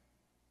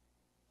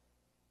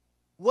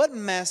 What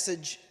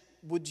message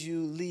would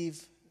you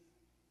leave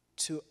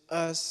to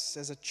us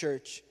as a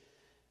church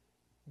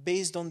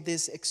based on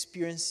this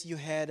experience you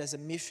had as a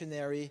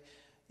missionary?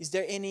 Is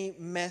there any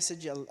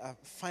message, a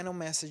final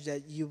message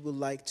that you would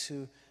like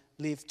to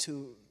leave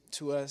to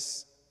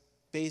us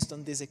based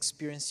on this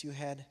experience you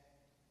had?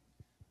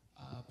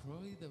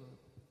 Probably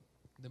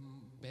the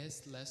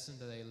best lesson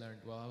that I learned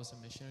while I was a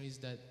missionary is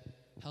that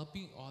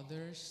helping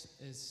others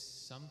is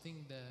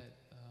something that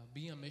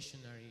being a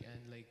missionary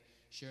and like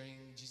sharing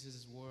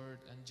Jesus' word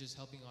and just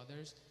helping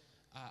others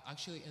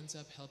actually ends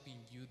up helping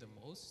you the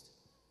most.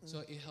 So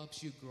it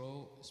helps you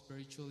grow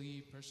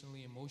spiritually,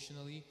 personally,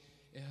 emotionally.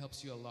 It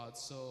helps you a lot.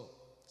 So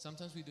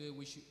sometimes we do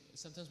it.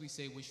 Sometimes we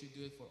say we should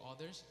do it for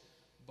others,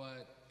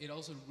 but it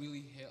also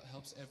really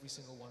helps every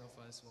single one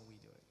of us when we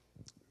do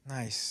it.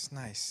 Nice,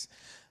 nice.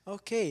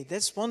 Okay,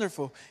 that's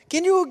wonderful.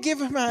 Can you give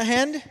him a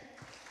hand?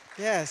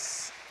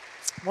 Yes,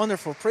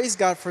 wonderful. Praise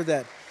God for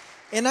that.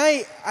 And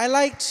I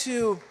like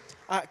to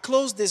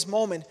close this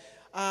moment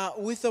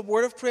with a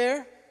word of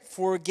prayer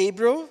for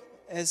Gabriel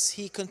as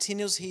he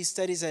continues his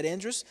studies at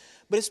Andrews,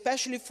 but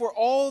especially for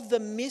all the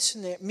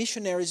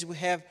missionaries we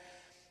have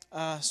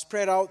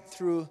spread out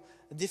through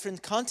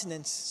different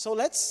continents. So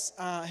let's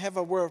have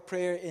a word of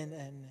prayer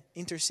and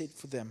intercede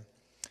for them.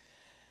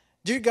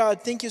 Dear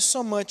God, thank you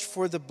so much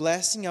for the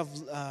blessing of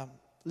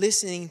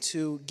listening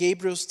to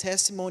Gabriel's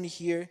testimony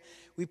here.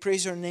 We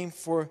praise your name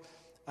for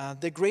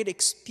the great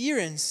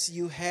experience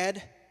you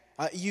had,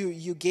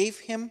 you gave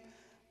him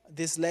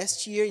this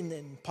last year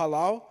in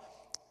Palau.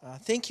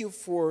 Thank you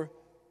for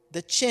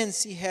the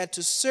chance he had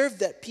to serve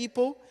that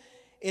people,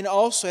 and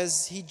also,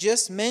 as he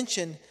just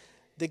mentioned,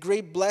 the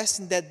great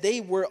blessing that they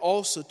were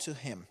also to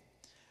him.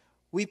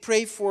 We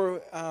pray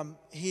for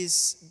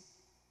his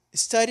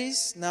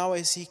studies now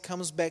as he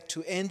comes back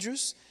to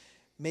Andrews.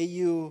 May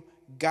you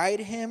guide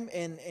him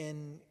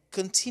and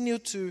continue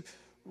to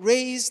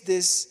raise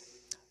this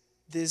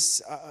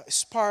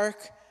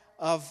spark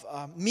of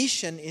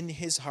mission in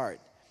his heart.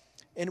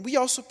 And we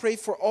also pray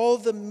for all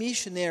the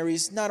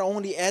missionaries, not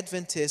only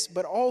Adventists,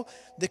 but all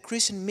the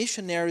Christian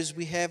missionaries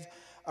we have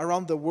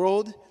around the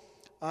world.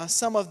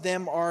 Some of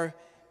them are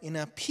in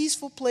a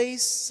peaceful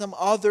place, some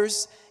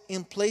others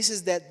in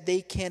places that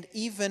they can't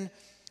even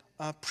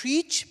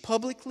preach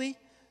publicly.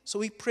 So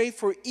we pray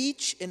for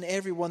each and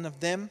every one of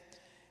them.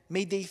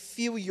 May they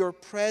feel your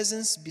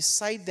presence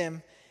beside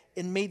them,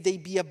 and may they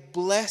be a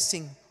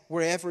blessing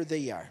wherever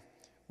they are.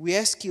 We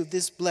ask you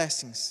these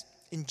blessings.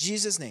 In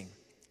Jesus' name,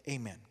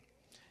 amen.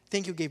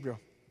 Thank you, Gabriel.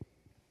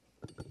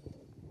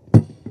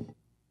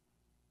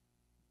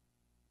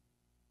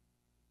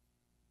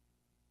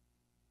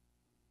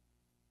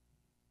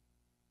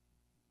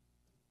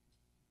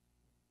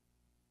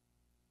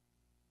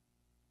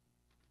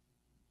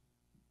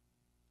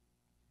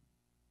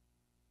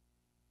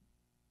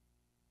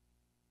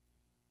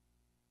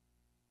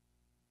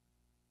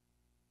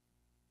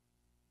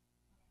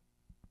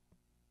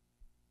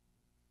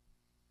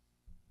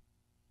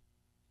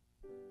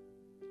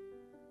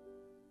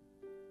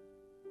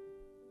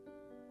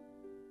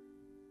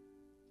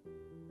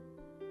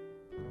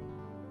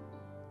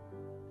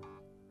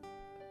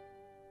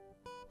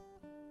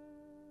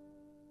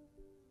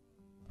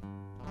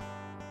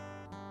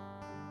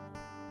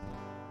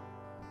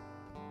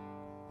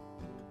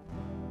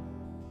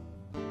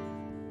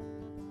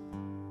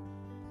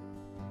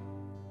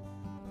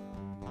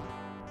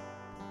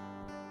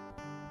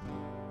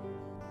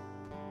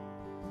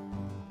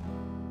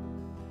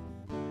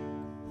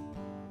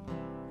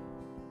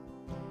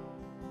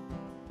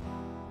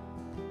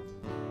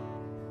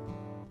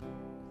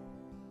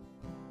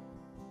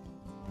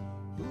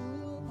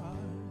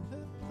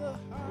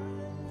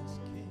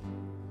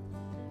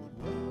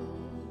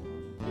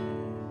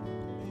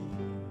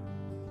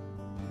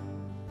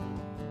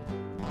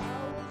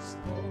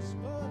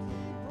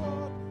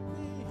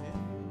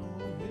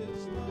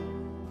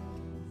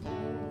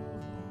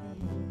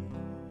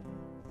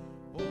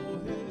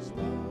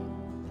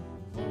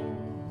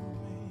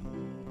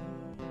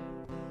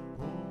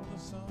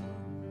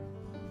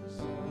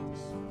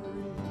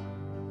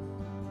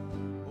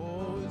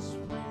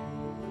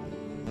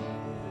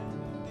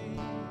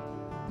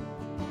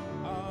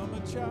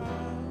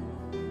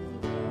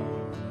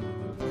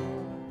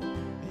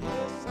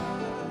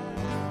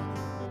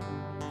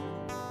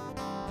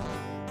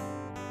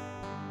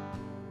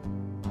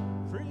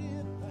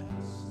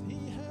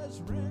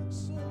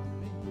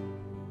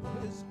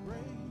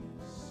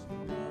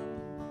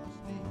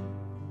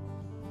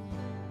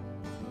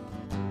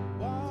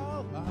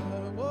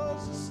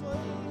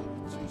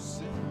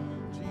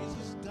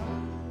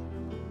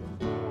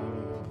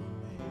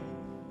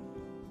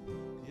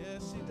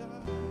 Yes, he died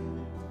for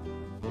me.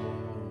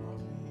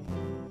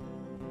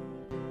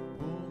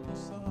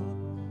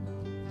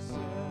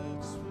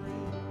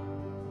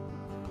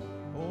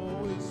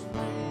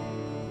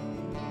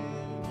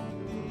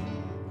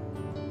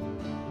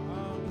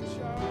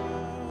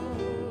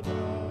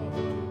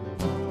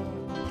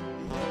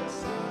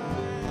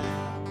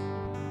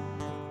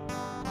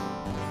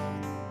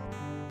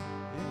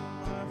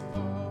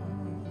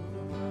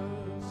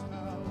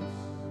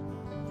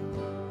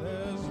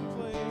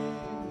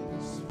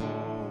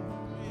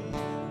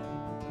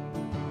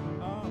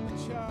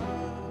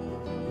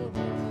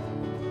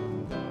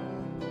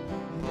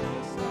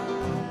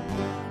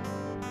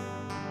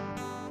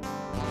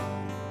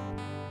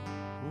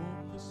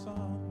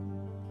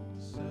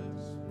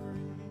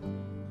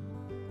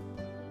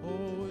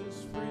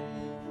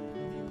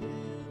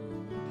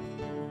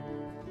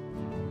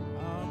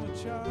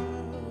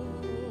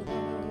 child of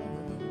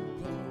God.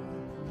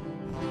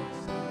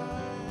 Yes, I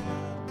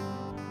am.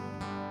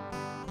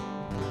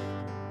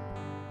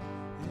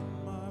 In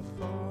my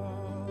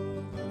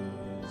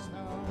Father's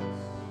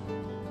house,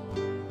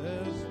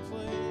 there's a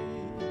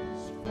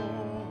place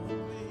for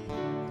me.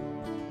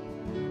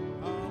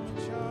 I'm a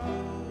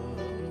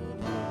child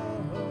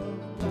of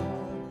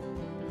God.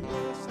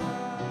 Yes, I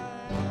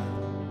am.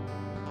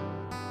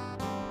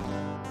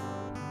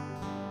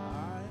 I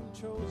am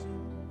chosen,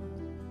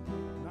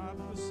 not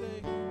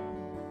forsaken.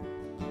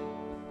 I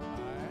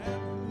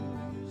am who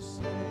you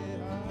say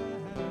I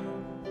am.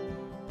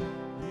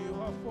 You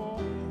are for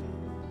me,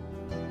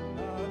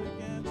 not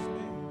against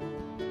me.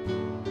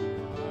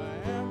 I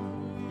am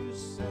who you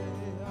say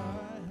I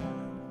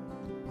am.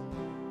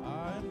 I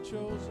am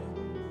chosen,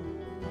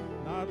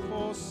 not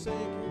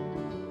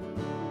forsaken.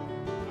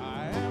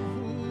 I am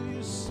who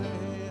you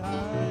say I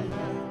am.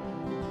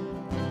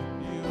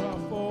 You are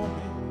for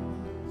me,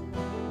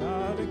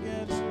 not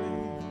against me.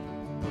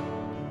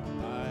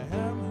 I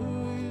am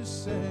who you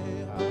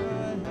say I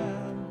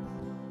am.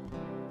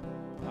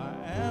 I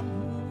am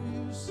who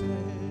you say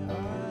I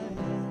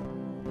am.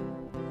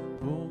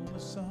 Whom the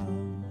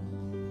Son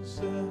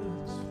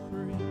sets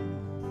free,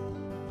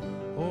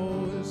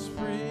 oh, is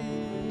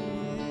free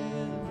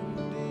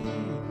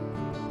indeed.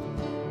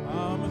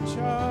 I'm a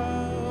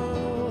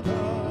child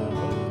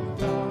of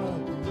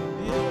God.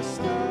 Yes,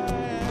 I am.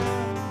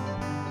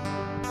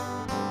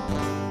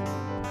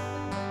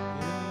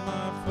 In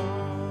my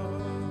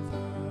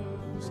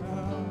Father's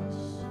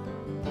house,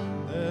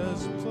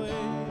 there's a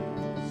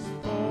place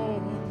for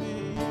me.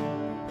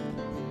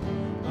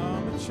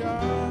 I'm a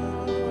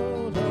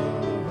child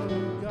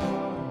of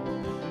God.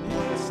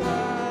 Yes, I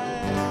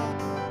am.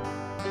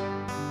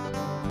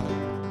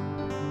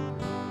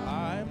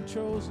 I am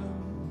chosen,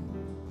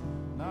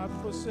 not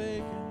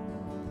forsaken.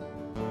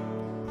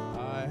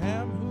 I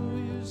am who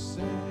you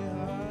say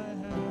I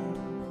am.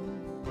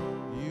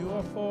 You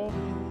are for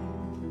me,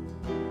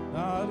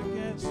 not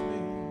against me.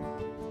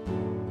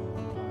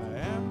 I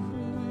am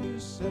who you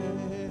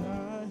say I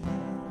am.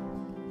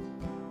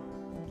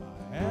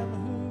 I am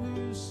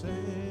who you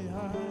say I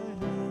am.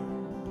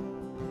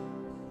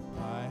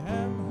 I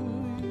am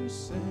who you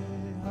say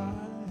I am.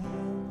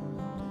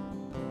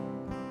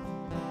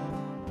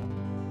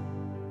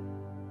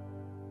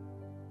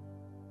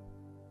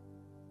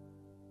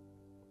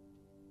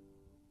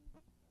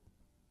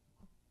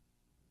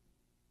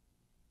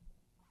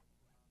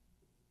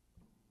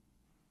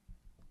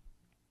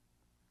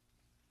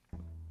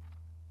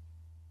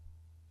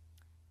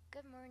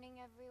 Good morning,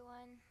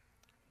 everyone.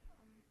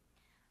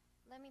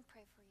 Let me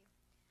pray for you.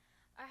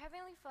 Our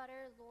Heavenly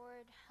Father,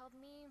 Lord, help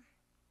me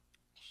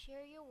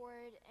share your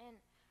word, and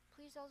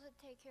please also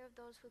take care of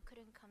those who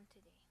couldn't come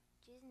today. In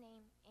Jesus'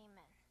 name,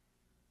 amen.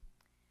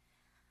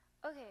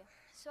 Okay,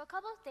 so a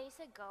couple of days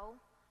ago,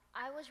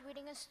 I was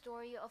reading a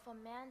story of a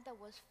man that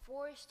was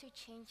forced to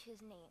change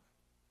his name.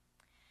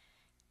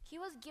 He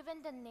was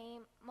given the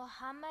name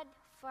Muhammad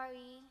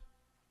Farah,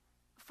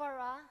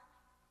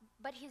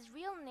 but his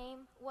real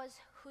name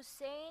was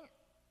Hussein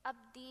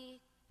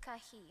Abdi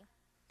Kahi.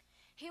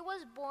 He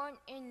was born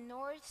in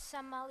North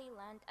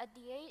Somaliland at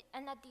the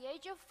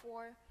age of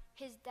 4,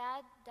 his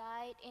dad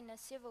died in a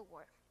civil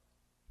war.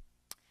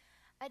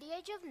 At the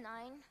age of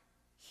 9,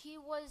 he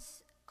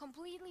was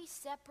completely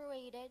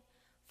separated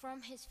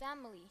from his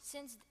family.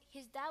 Since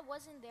his dad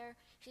wasn't there,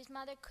 his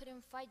mother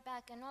couldn't fight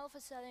back, and all of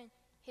a sudden,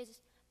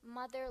 his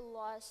mother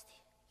lost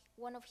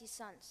one of his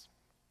sons.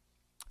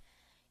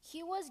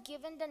 He was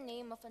given the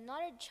name of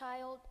another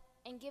child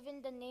and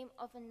given the name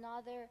of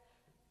another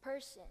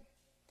person.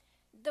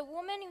 The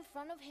woman in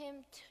front of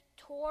him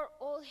tore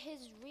all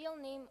his real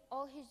name,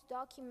 all his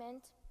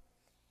documents,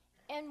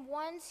 and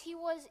once he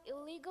was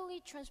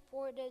illegally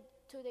transported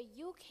to the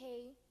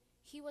UK,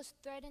 he was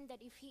threatened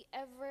that if he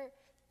ever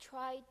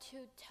tried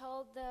to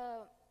tell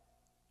the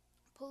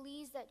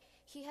police that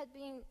he had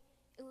been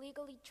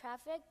illegally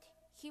trafficked,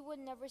 he would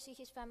never see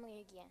his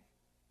family again.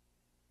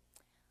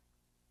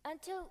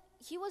 Until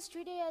he was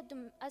treated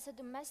as a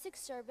domestic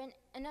servant,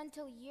 and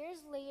until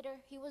years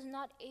later, he was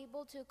not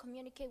able to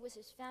communicate with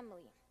his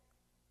family.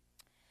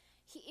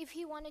 If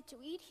he wanted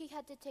to eat, he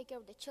had to take care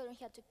of the children.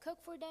 He had to cook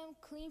for them,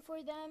 clean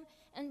for them,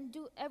 and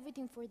do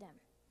everything for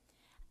them.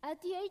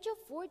 At the age of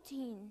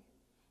 14,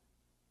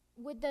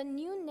 with the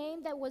new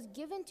name that was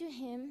given to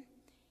him,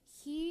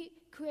 he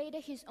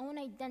created his own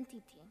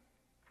identity.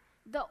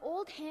 The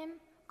old him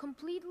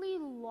completely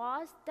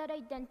lost that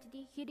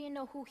identity. He didn't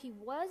know who he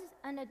was,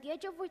 and at the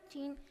age of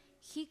 14,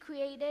 he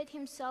created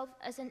himself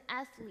as an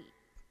athlete.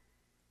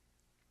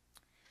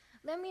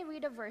 Let me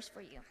read a verse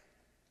for you.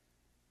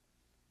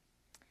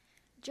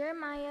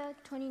 Jeremiah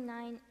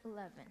 29:11.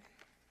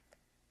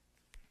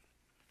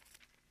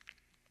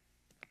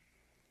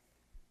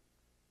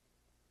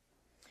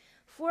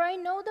 For I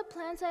know the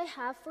plans I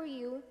have for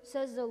you,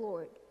 says the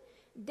Lord.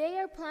 They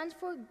are plans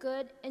for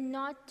good and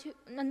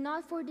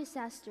not for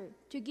disaster,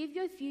 to give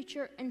you a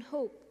future and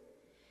hope.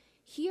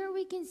 Here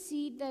we can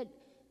see that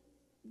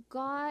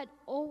God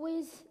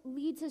always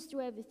leads us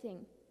through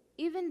everything.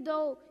 even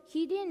though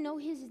he didn't know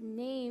his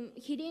name,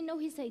 he didn't know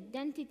his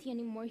identity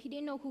anymore, he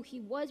didn't know who he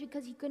was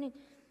because he couldn't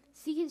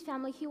see his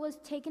family, he was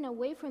taken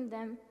away from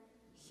them,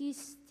 he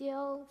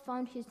still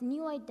found his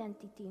new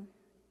identity.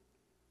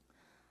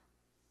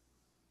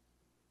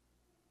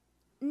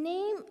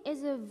 Name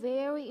is a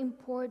very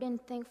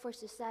important thing for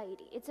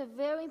society. It's a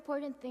very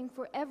important thing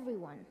for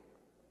everyone.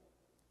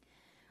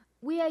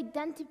 We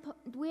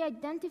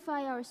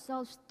identify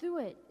ourselves through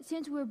it.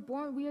 Since we're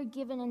born, we are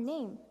given a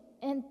name.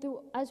 And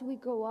as we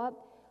grow up,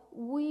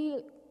 we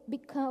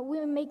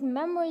make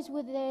memories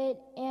with it,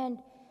 and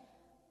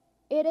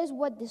it is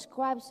what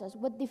describes us,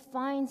 what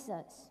defines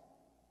us.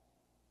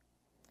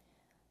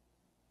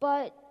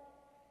 But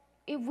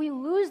if we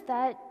lose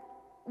that,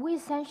 we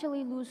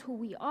essentially lose who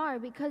we are,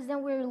 because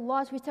then we're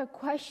lost. We start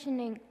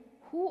questioning,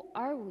 who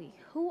are we?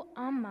 Who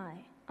am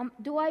I?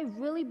 Do I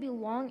really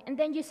belong? And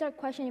then you start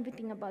questioning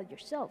everything about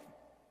yourself.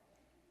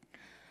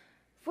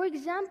 For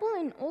example,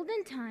 in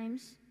olden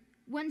times,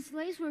 when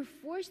slaves were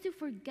forced to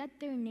forget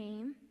their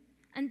name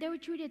and they were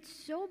treated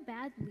so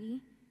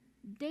badly,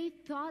 they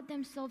thought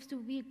themselves to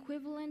be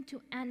equivalent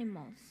to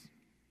animals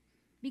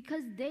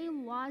because they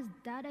lost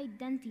that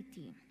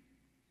identity.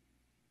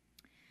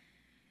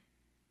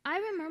 I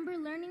remember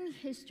learning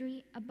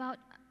history about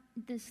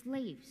the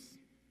slaves,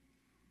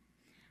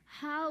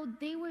 how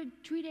they were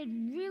treated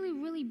really,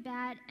 really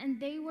bad, and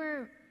they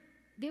were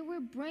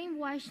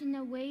brainwashed in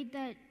a way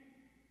that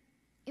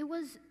it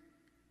was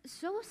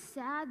so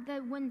sad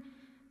that when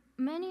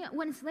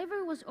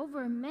slavery was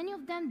over, many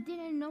of them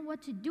didn't know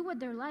what to do with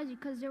their lives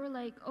because they were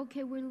like,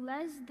 okay, we're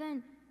less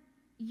than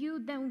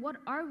you, then what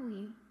are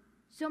we?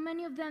 So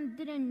many of them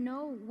didn't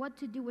know what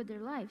to do with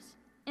their lives.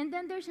 And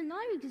then there's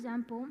another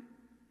example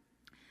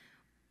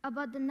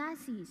about the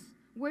Nazis,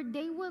 where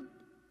they would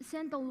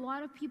send a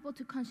lot of people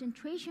to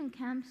concentration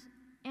camps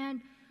and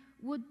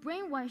would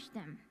brainwash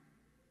them.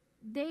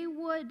 They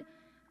would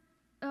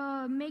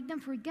make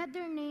them forget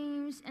their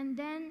names, and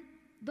then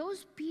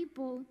those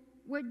people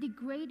were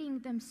degrading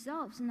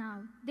themselves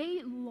now.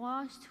 They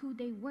lost who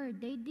they were.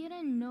 They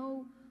didn't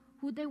know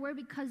who they were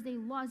because they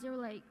lost. They were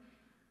like,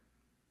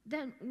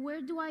 then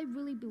where do I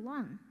really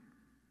belong?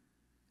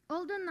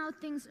 Although now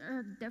things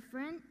are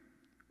different,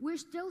 we're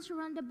still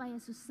surrounded by a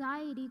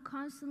society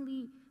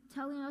constantly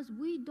telling us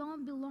we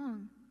don't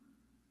belong.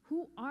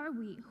 Who are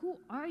we? Who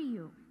are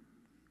you?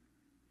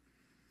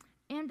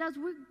 And as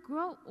we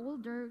grow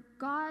older,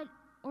 God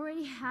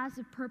already has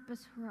a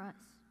purpose for us.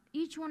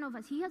 Each one of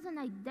us, He has an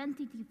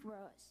identity for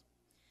us.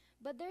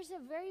 But there's a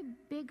very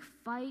big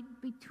fight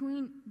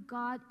between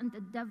God and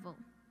the devil.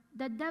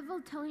 The devil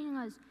telling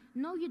us,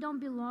 no, you don't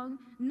belong.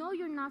 No,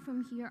 you're not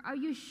from here. Are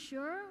you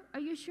sure?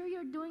 Are you sure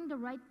you're doing the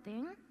right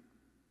thing?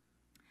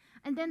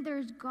 And then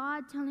there's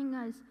God telling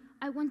us,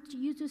 I want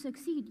you to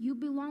succeed. You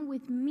belong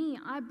with me.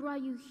 I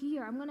brought you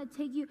here. I'm going to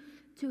take you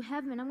to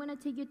heaven. I'm going to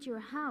take you to your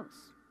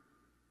house.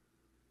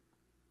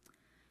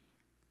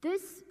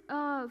 This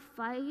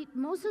fight,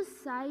 most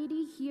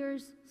society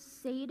hears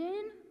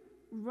Satan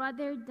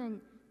rather than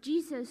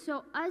Jesus.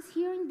 So us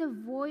hearing the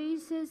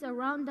voices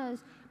around us,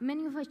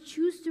 many of us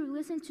choose to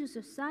listen to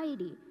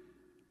society.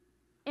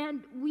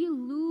 And we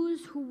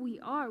lose who we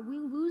are. We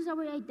lose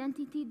our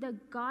identity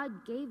that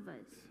God gave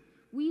us.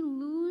 We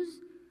lose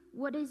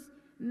what is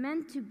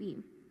meant to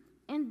be.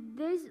 And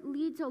this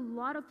leads a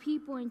lot of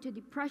people into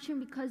depression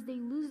because they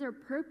lose their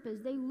purpose.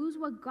 They lose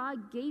what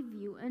God gave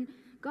you. And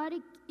God,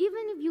 even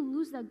if you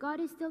lose that, God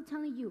is still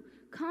telling you,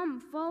 come,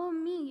 follow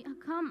me,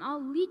 come,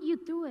 I'll lead you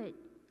through it.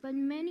 But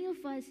many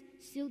of us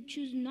still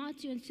choose not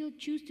to and still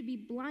choose to be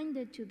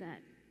blinded to that.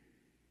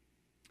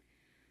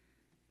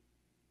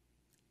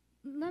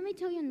 Let me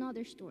tell you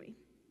another story,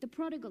 the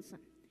prodigal son.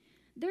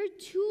 There's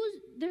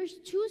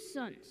two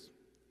sons.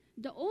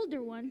 The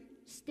older one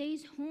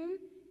stays home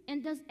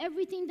and does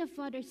everything the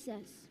father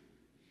says.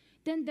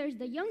 Then there's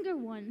the younger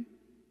one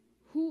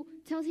who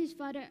tells his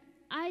father,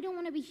 I don't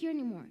want to be here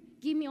anymore.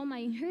 Give me all my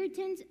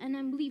inheritance and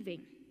I'm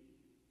leaving.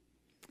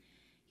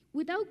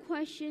 Without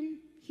question,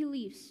 he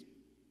leaves.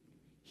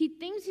 He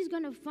thinks he's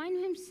going to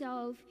find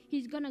himself,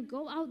 he's going to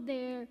go out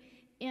there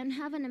and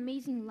have an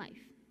amazing life.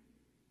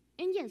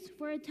 And yes,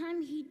 for a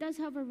time, he does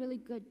have a really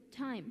good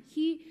time.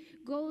 He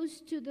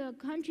goes to the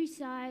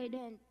countryside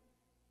and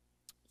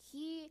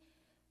he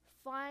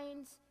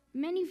finds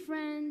many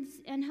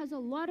friends and has a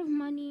lot of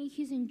money.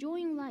 He's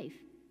enjoying life.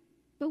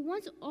 But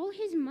once all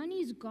his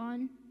money is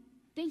gone,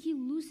 then he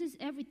loses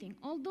everything.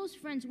 All those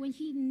friends, when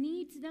he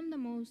needs them the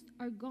most,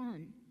 are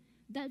gone.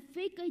 That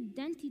fake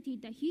identity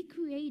that he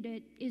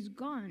created is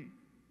gone.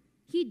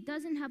 He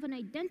doesn't have an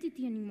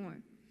identity anymore.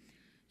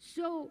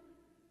 So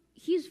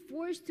he's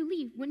forced to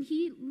leave. When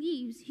he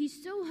leaves,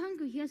 he's so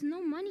hungry. He has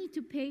no money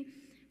to pay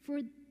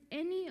for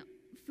any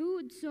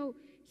food, so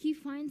he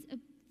finds a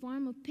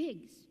farm of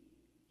pigs.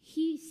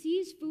 He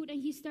sees food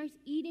and he starts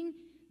eating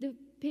the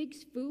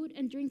pig's food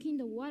and drinking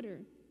the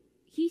water.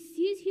 He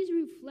sees his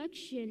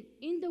reflection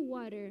in the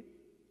water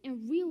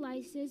and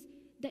realizes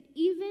that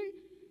even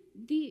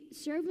the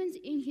servants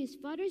in his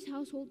father's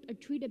household are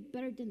treated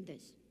better than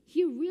this.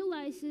 He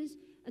realizes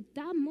at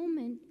that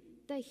moment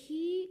that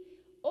he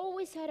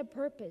always had a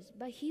purpose,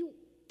 but he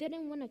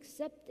didn't want to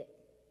accept it.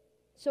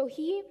 So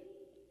he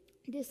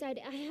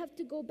decided, I have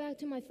to go back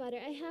to my father.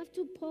 I have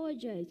to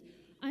apologize.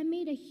 I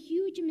made a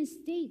huge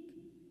mistake.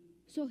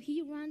 So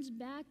he runs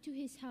back to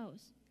his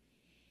house.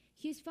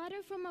 His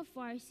father from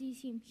afar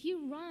sees him. He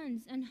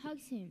runs and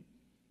hugs him.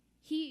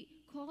 He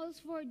calls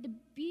for the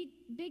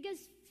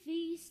biggest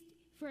feast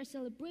for a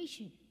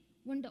celebration.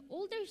 When the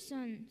older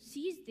son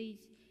sees this,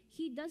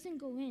 he doesn't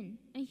go in,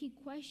 and he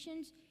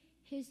questions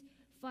his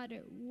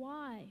father,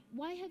 why?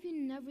 Why have you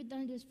never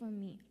done this for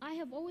me? I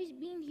have always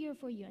been here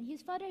for you. And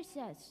his father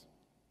says,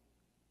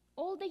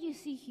 all that you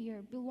see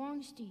here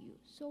belongs to you,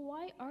 so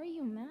why are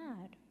you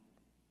mad?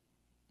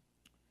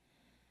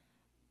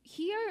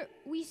 Here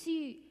we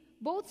see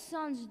both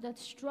sons that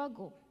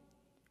struggle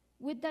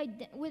with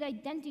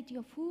identity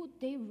of who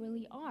they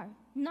really are.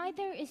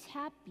 Neither is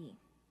happy.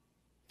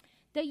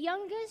 The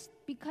youngest,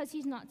 because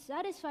he's not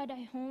satisfied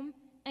at home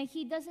and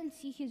he doesn't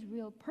see his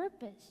real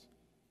purpose.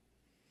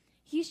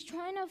 He's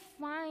trying to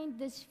find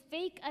this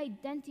fake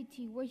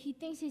identity where he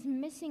thinks he's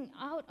missing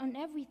out on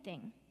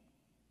everything.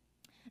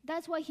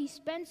 That's why he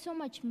spends so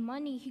much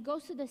money. He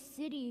goes to the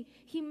city.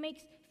 He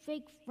makes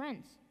fake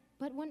friends.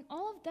 But when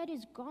all of that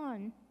is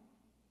gone,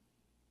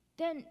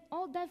 then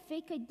all that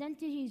fake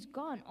identity is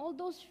gone. All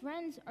those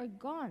friends are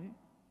gone.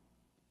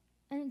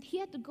 And he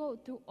had to go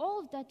through all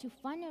of that to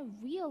finally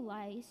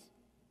realize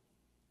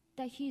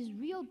that his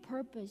real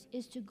purpose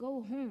is to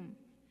go home,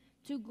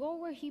 to go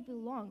where he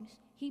belongs.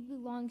 He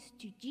belongs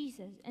to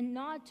Jesus and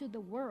not to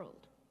the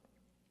world.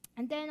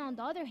 And then on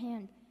the other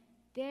hand,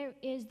 there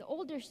is the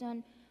older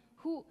son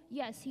who,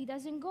 yes, he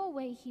doesn't go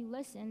away, he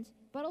listens,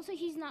 but also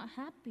he's not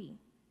happy.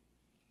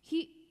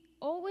 He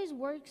always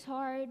works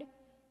hard,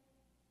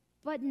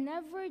 but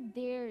never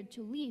dared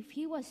to leave.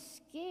 He was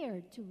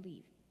scared to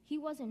leave. He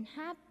wasn't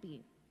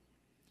happy.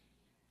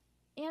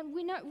 And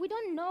we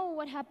don't know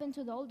what happened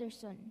to the older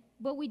son,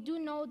 but we do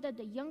know that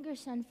the younger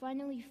son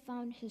finally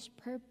found his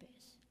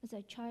purpose as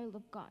a child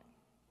of God.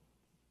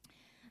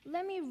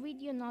 Let me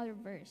read you another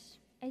verse,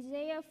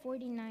 Isaiah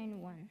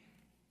 49:1.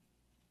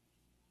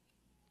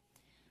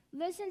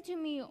 Listen to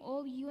me,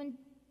 all you in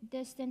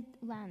distant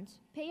lands.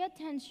 Pay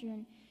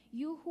attention,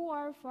 you who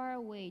are far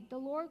away. The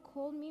Lord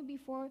called me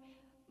before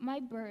my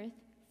birth.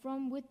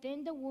 From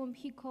within the womb,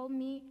 he called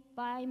me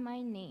by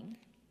my name.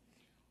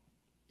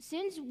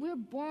 Since we're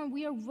born,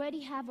 we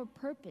already have a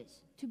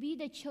purpose, to be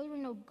the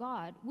children of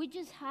God. We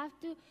just have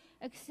to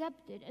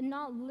accept it and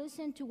not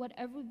listen to what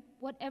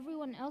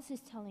everyone else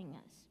is telling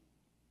us.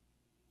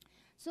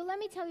 So let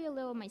me tell you a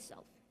little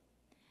myself.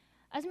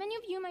 As many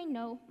of you might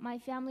know, my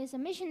family is a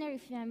missionary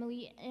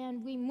family,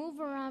 and we move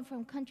around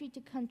from country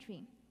to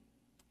country.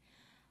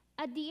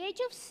 At the age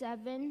of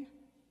 7,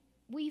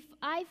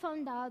 I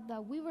found out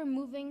that we were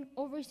moving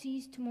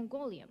overseas to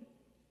Mongolia.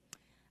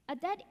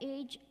 At that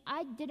age,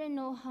 I didn't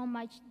know how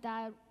much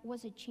that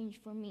was a change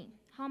for me,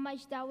 how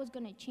much that was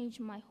going to change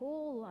my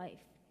whole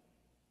life.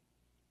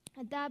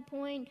 At that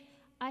point,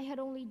 I had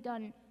only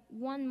done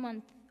 1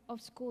 month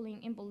of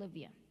schooling in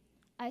Bolivia.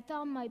 I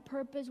thought my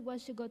purpose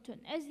was to go to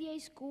an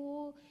SDA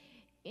school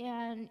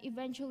and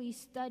eventually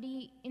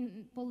study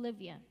in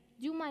Bolivia,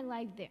 do my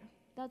life there.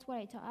 That's what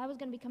I thought. I was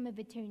going to become a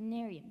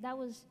veterinarian. That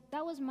was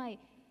my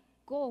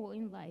goal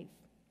in life.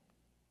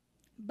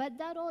 But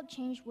that all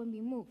changed when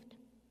we moved.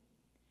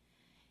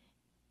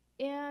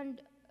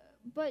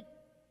 But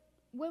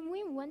when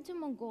we went to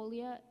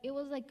Mongolia, it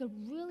was like a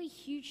really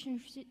huge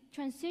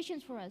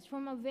transition for us,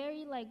 from a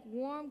very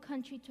warm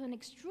country to an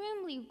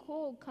extremely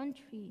cold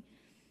country.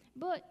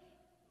 But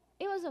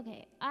it was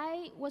okay.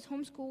 I was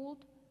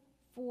homeschooled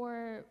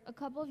for a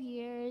couple of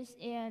years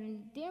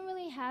and didn't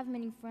really have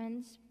many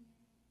friends.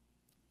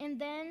 And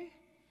then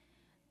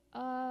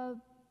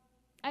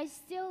I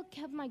still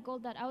kept my goal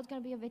that I was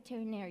going to be a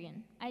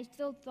veterinarian. I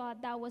still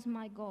thought that was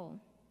my goal.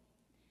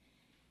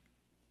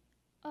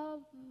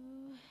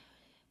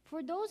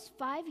 For those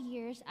 5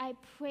 years, I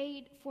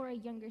prayed for a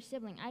younger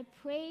sibling. I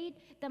prayed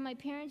that my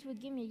parents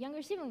would give me a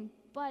younger sibling,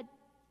 but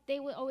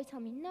they would always tell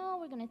me, no,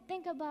 we're going to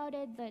think about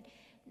it, that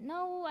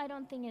no, I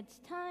don't think it's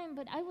time,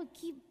 but I would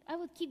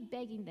keep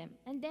begging them.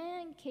 And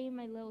then came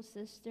my little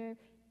sister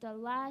the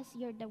last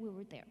year that we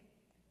were there.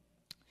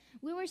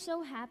 We were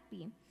so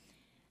happy.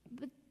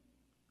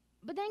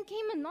 But then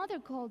came another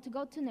call to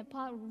go to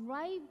Nepal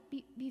right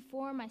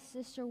before my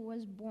sister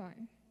was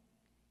born.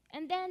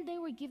 And then they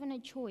were given a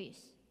choice.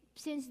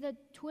 Since the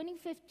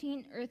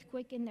 2015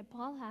 earthquake in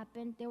Nepal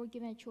happened, they were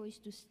given a choice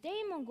to stay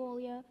in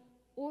Mongolia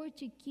or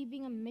to keep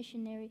being a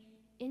missionary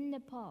in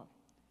Nepal.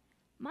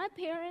 My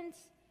parents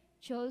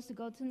chose to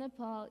go to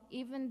Nepal,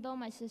 even though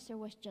my sister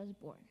was just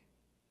born.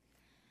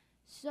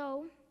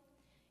 So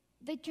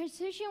the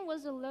transition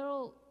was a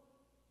little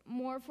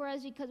more for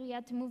us because we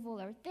had to move all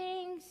our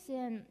things,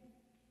 and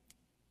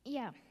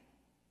yeah.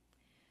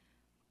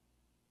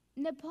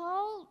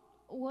 Nepal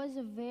was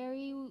a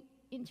very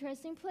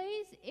interesting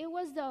place.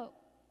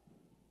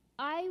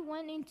 I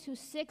went into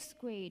 6th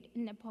grade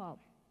in Nepal.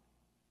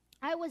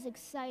 I was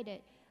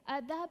excited.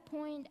 At that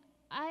point,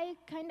 I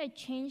kind of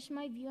changed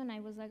my view, and I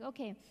was like,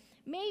 okay,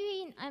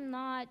 maybe I'm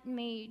not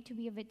made to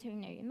be a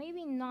veterinarian,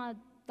 maybe not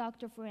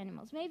doctor for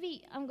animals,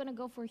 maybe I'm gonna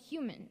go for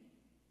human.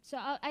 So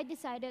I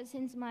decided,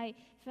 since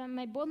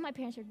both my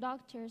parents are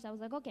doctors, I was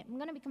like, okay, I'm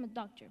gonna become a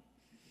doctor.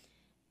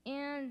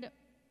 And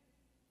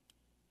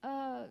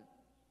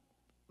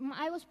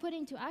I was put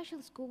into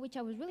actual school, which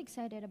I was really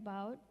excited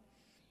about.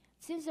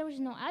 Since there was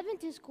no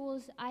Adventist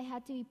schools, I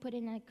had to be put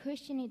in a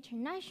Christian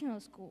international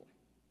school.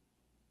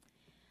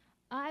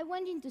 I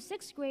went into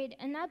 6th grade,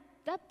 and at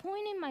that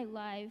point in my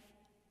life,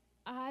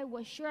 I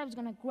was sure I was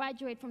going to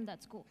graduate from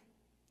that school.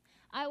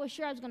 I was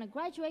sure I was going to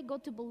graduate, go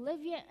to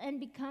Bolivia, and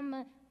become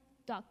a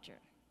doctor.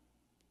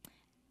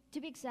 To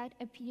be exact,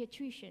 a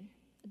pediatrician,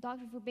 a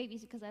doctor for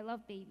babies, because I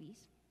love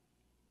babies.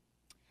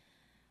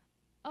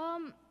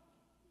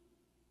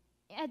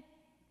 At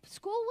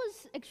school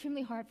was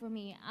extremely hard for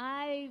me.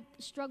 I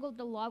struggled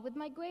a lot with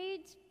my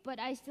grades, but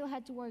I still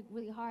had to work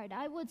really hard.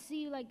 I would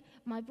see like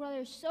my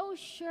brother so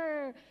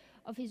sure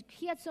of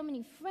he had so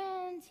many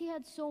friends, he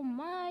had so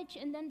much,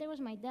 and then there was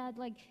my dad,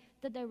 like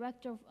the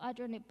director of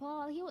Adra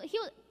Nepal.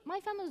 My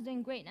family was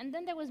doing great, and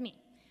then there was me,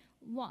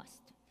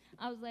 lost.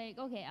 I was like,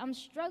 okay, I'm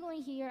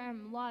struggling here,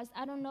 I'm lost,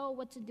 I don't know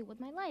what to do with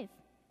my life.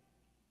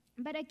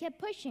 But I kept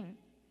pushing.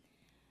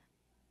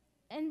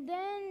 And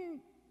then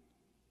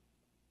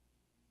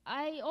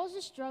I also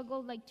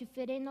struggled like to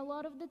fit in a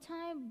lot of the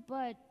time,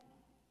 but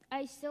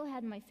I still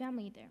had my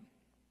family there.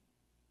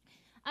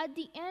 At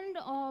the end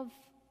of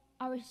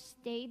our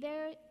stay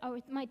there,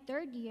 my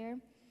 3rd year,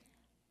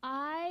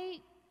 I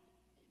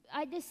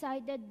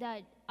decided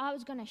that I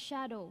was gonna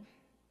shadow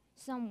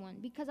someone,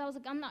 because I was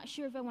like, I'm not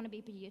sure if I wanna be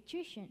a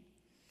pediatrician.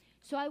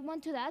 So I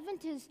went to the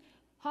Adventist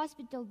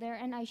hospital there,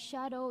 and I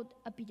shadowed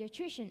a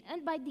pediatrician.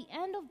 And by the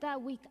end of that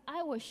week,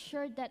 I was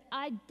sure that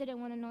I didn't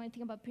want to know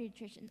anything about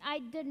pediatricians. I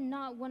did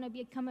not want to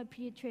become a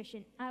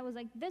pediatrician. I was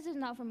like, this is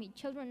not for me.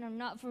 Children are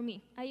not for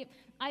me.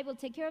 I will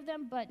take care of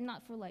them, but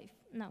not for life.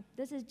 No,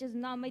 this is just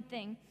not my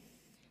thing.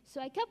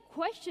 So I kept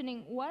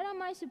questioning, what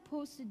am I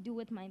supposed to do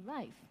with my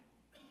life?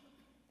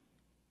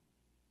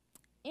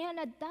 And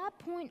at that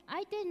point,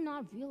 I did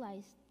not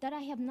realize that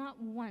I have not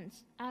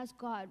once asked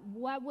God,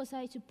 what was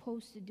I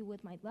supposed to do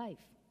with my life?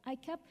 I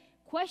kept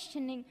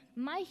questioning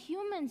my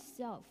human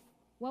self.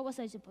 What was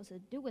I supposed to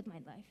do with my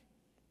life?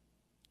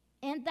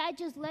 And that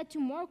just led to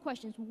more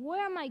questions.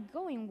 Where am I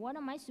going? What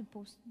am I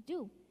supposed to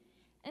do?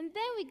 And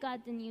then we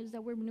got the news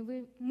that we're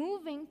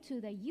moving to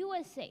the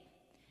USA.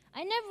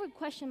 I never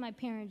questioned my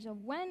parents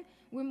of when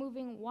we're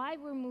moving, why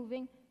we're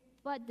moving,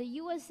 but the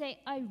USA,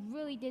 I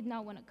really did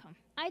not want to come.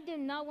 I did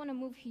not want to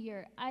move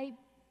here. I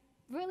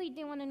really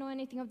didn't want to know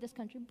anything of this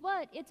country,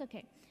 but it's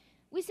okay.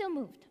 We still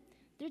moved.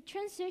 The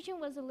transition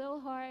was a little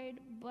hard,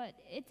 but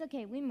it's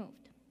okay, we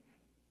moved.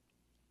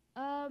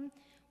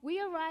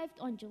 We arrived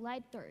on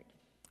July 3rd,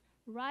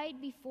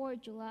 right before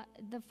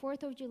the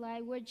 4th of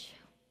July, which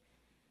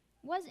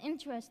was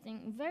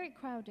interesting, very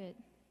crowded.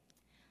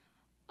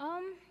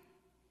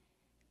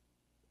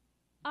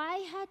 I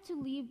had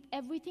to leave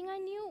everything I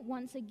knew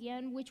once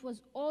again, which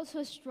was also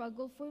a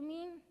struggle for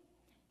me,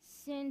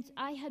 since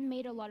I had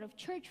made a lot of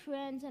church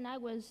friends and I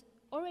was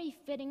already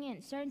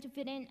starting to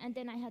fit in, and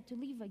then I had to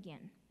leave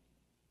again.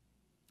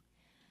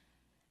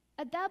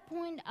 At that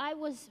point, I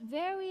was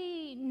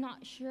very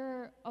not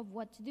sure of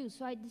what to do,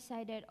 so I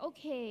decided,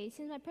 okay,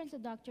 since my parents are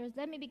doctors,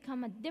 let me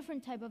become a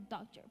different type of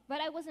doctor. But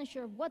I wasn't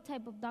sure what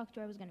type of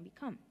doctor I was going to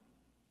become.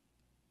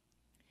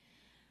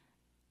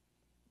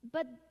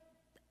 But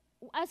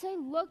as I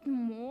looked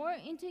more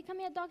into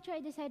becoming a doctor,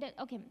 I decided,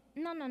 okay,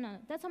 no,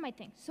 that's not my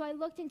thing. So I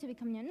looked into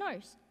becoming a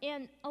nurse.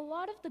 And a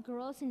lot of the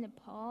girls in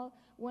Nepal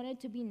wanted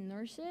to be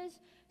nurses,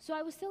 so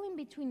I was still in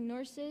between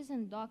nurses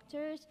and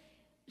doctors.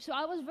 So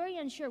I was very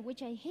unsure,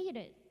 which I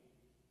hated.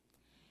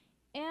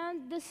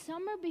 And the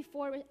summer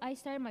before I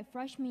started my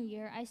freshman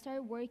year, I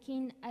started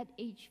working at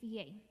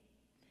HVA.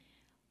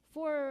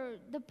 For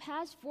the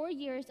past 4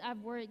 years, I've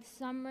worked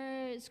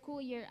summer,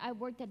 school year, I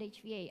worked at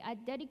HVA. I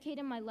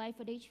dedicated my life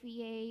at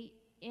HVA,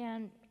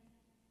 and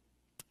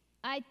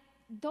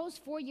those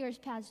 4 years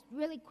passed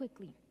really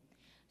quickly.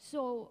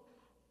 So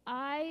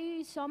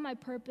I saw my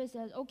purpose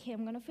as, okay,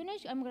 I'm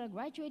gonna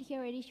graduate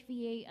here at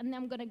HVA, and then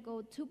I'm gonna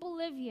go to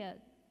Bolivia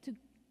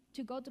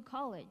to go to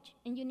college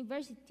and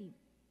university.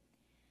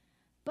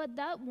 But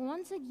that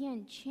once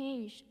again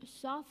changed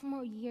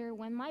sophomore year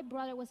when my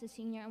brother was a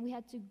senior and we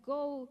had to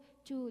go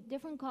to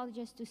different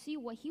colleges to see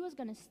what he was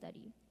gonna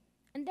study.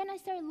 And then I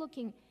started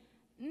looking,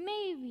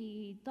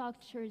 maybe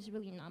doctor is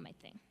really not my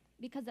thing,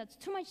 because that's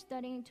too much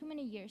studying, too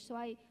many years. So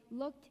I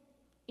looked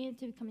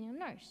into becoming a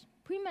nurse,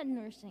 pre-med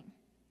nursing.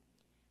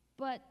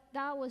 But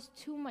that was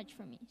too much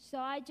for me. So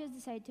I just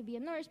decided to be a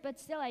nurse, but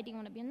still I didn't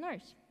want to be a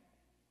nurse.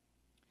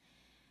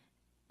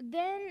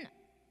 Then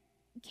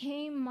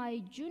came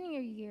my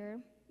junior year,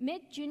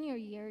 mid-junior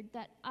year,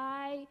 that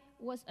I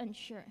was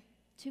unsure.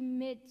 To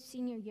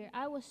mid-senior year,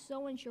 I was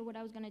so unsure what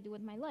I was going to do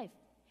with my life.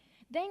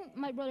 Then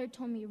my brother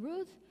told me,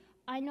 Ruth,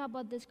 I know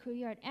about this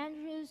career at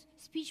Andrews,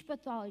 speech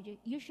pathology.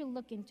 You should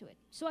look into it.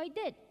 So I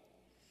did.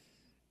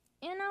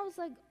 And I was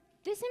like,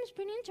 this seems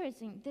pretty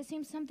interesting. This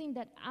seems something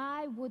that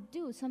I would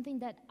do, something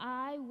that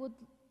I would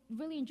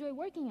really enjoy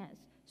working as.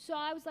 So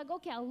I was like,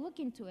 okay, I'll look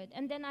into it.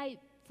 And then I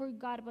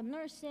forgot about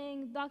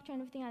nursing, doctor,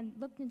 and everything. I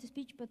looked into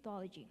speech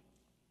pathology.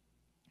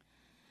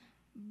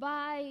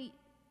 By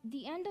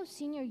the end of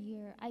senior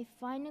year, I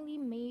finally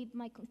made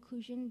my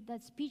conclusion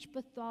that speech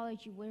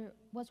pathology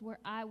was where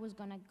I was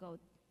gonna go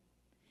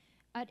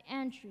at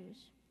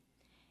Andrews.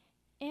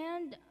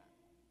 And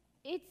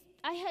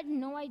I had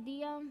no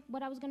idea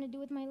what I was gonna do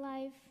with my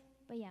life,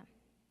 but yeah.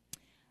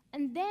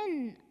 And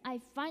then I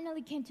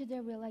finally came to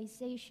the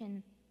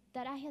realization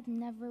that I had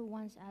never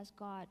once asked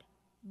God,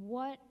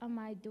 what am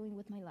I doing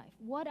with my life?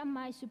 What am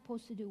I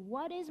supposed to do?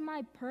 What is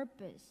my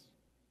purpose?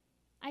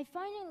 I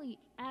finally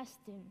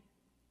asked him,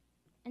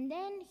 and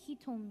then he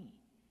told me,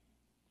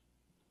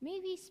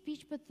 maybe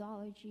speech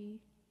pathology,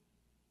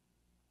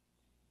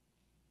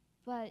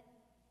 but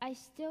I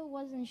still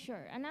wasn't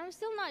sure, and I'm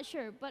still not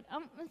sure, but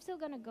I'm still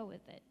gonna go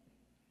with it.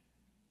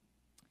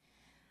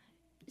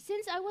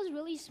 Since I was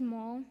really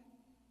small,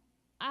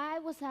 I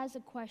was asked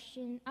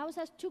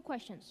two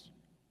questions.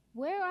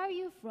 Where are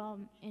you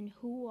from and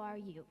who are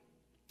you?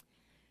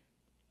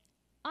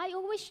 I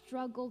always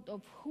struggled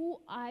of who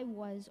I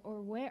was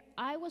or where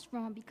I was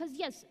from because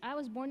yes, I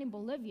was born in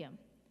Bolivia,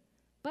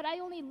 but I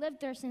only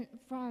lived there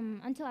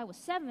until I was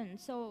 7.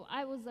 So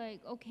I was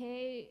like,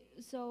 okay,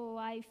 so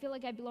I feel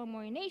like I belong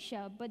more in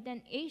Asia, but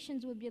then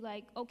Asians would be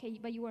like, okay,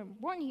 but you weren't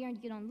born here and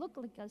you don't look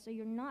like us, so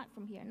you're not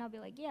from here. And I'll be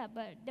like, yeah,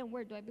 but then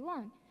where do I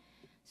belong?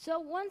 So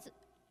once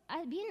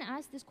I've been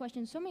asked this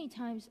question so many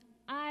times,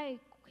 I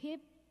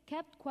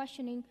kept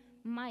questioning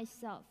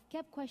myself,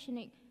 kept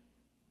questioning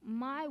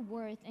my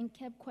worth, and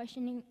kept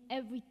questioning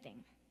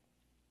everything.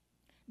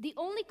 The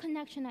only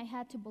connection I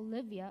had to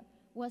Bolivia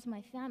was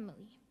my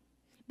family.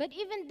 But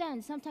even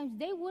then, sometimes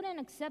they wouldn't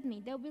accept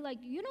me. They'll be like,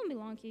 you don't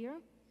belong here.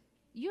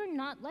 You're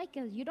not like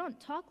us. You don't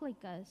talk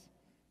like us.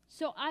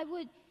 So I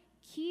would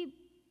keep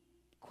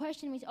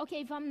questioning myself,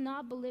 okay, if I'm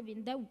not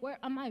Bolivian, then where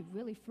am I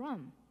really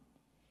from?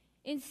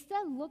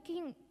 Instead of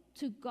looking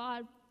to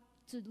God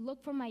to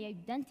look for my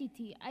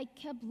identity, I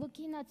kept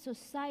looking at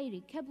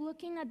society, kept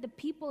looking at the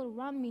people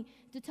around me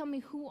to tell me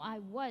who I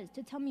was,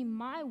 to tell me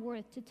my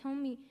worth, to tell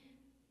me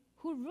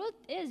who Ruth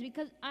is,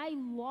 because I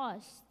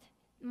lost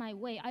my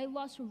way. I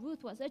lost who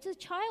Ruth was. As a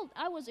child,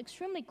 I was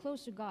extremely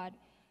close to God,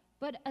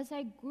 but as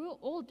I grew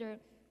older,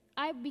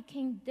 I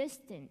became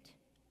distant,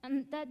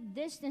 and that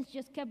distance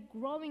just kept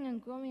growing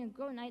and growing and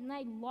growing, and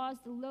I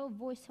lost the little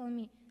voice telling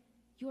me,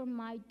 you're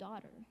my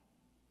daughter.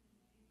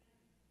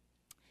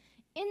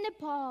 In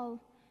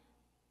Nepal,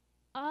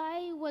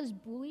 I was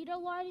bullied a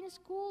lot in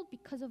school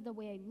because of the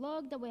way I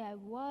looked, the way I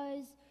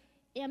was,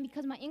 and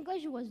because my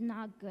English was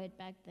not good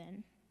back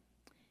then.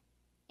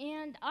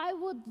 And I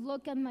would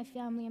look at my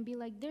family and be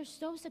like, they're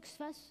so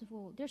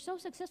successful. They're so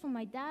successful.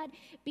 My dad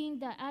being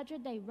the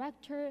adjunct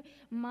director,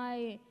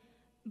 my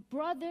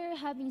brother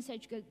having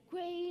such good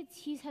grades,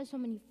 he has so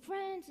many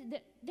friends.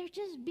 They're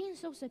just being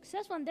so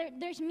successful, and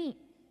there's me.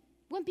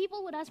 When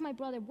people would ask my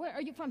brother, where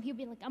are you from? He'd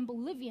be like, I'm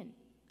Bolivian.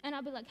 And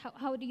I'll be like,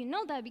 how do you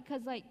know that?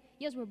 Because, like,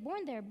 yes, we're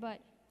born there, but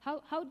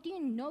how do you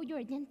know your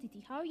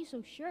identity? How are you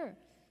so sure?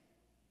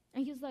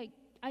 And he's like,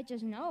 I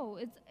just know.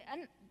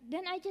 And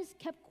then I just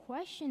kept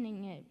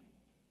questioning it.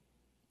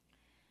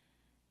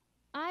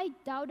 I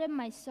doubted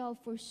myself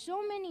for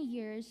so many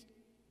years,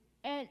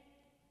 and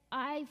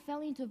I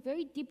fell into a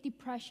very deep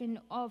depression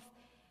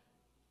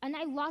and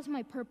I lost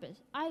my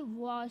purpose. I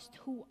lost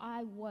who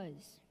I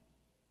was.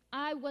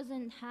 I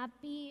wasn't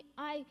happy.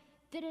 I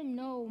didn't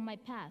know my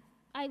path.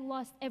 I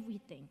lost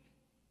everything.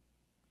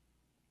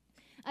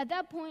 At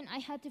that point, I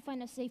had to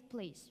find a safe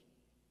place,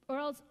 or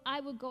else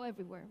I would go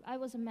everywhere. I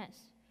was a mess.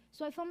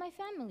 So I found my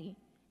family.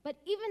 But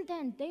even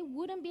then, they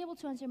wouldn't be able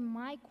to answer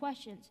my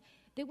questions.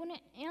 They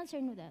wouldn't answer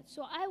any of that.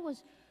 So I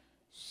was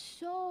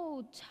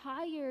so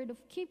tired of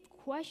keep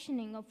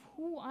questioning of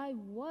who I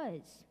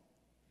was.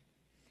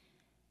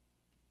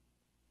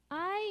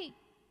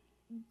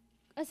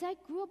 As I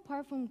grew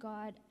apart from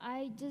God,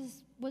 I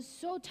just was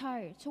so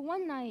tired. So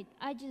one night,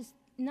 I just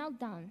knelt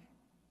down.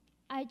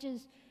 I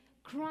just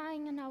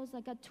crying, and I was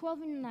like, at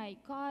 12 in the night,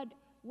 God,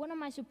 what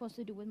am I supposed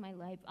to do with my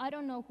life? I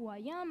don't know who I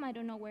am. I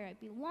don't know where I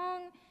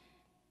belong.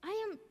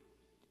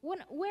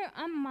 Where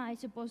am I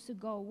supposed to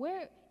go?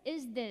 Where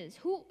is this?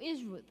 Who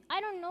is Ruth?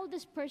 I don't know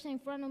this person in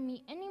front of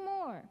me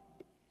anymore.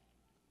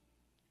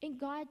 And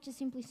God just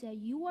simply said,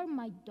 you are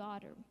my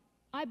daughter.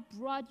 I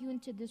brought you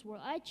into this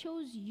world. I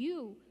chose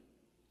you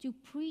to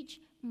preach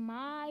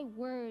my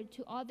word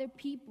to other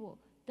people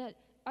that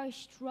are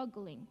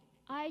struggling.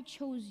 I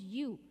chose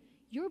you.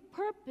 Your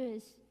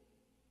purpose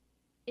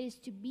is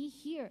to be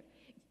here.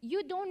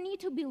 You don't need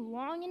to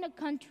belong in a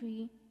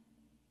country.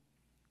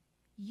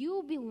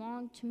 You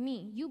belong to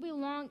me. You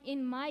belong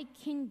in my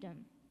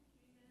kingdom.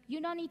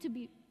 You don't need to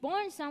be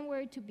born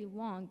somewhere to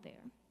belong there.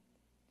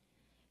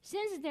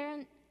 Since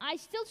then, I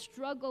still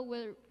struggle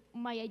with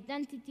my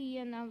identity,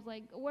 and I was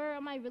like, where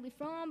am I really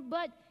from?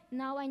 But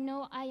now I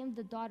know I am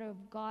the daughter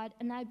of God,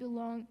 and I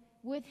belong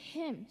with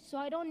him. So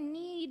I don't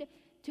need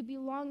to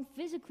belong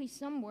physically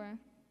somewhere.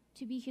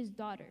 to be his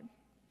daughter.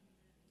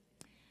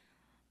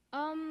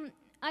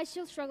 I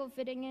still struggle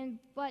fitting in,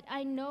 but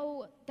I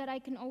know that I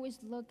can always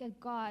look at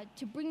God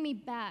to bring me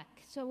back.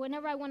 So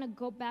whenever I want to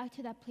go back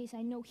to that place,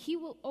 I know he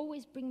will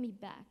always bring me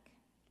back.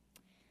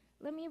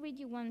 Let me read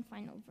you one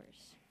final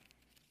verse.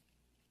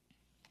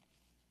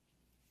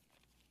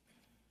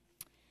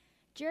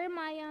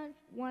 Jeremiah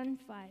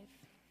 1:5.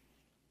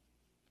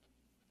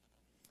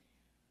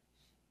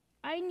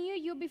 I knew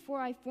you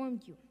before I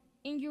formed you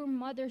in your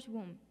mother's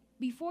womb.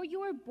 Before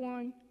you were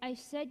born, I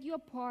set you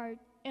apart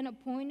and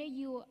appointed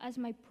you as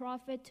my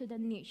prophet to the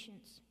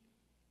nations.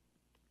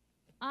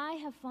 I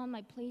have found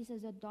my place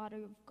as a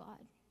daughter of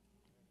God.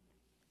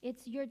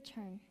 It's your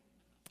turn.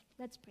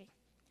 Let's pray.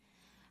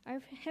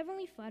 Our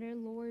Heavenly Father,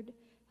 Lord,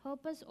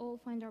 help us all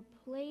find our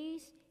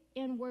place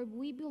and where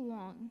we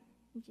belong.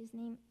 In Jesus'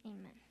 name,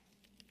 amen.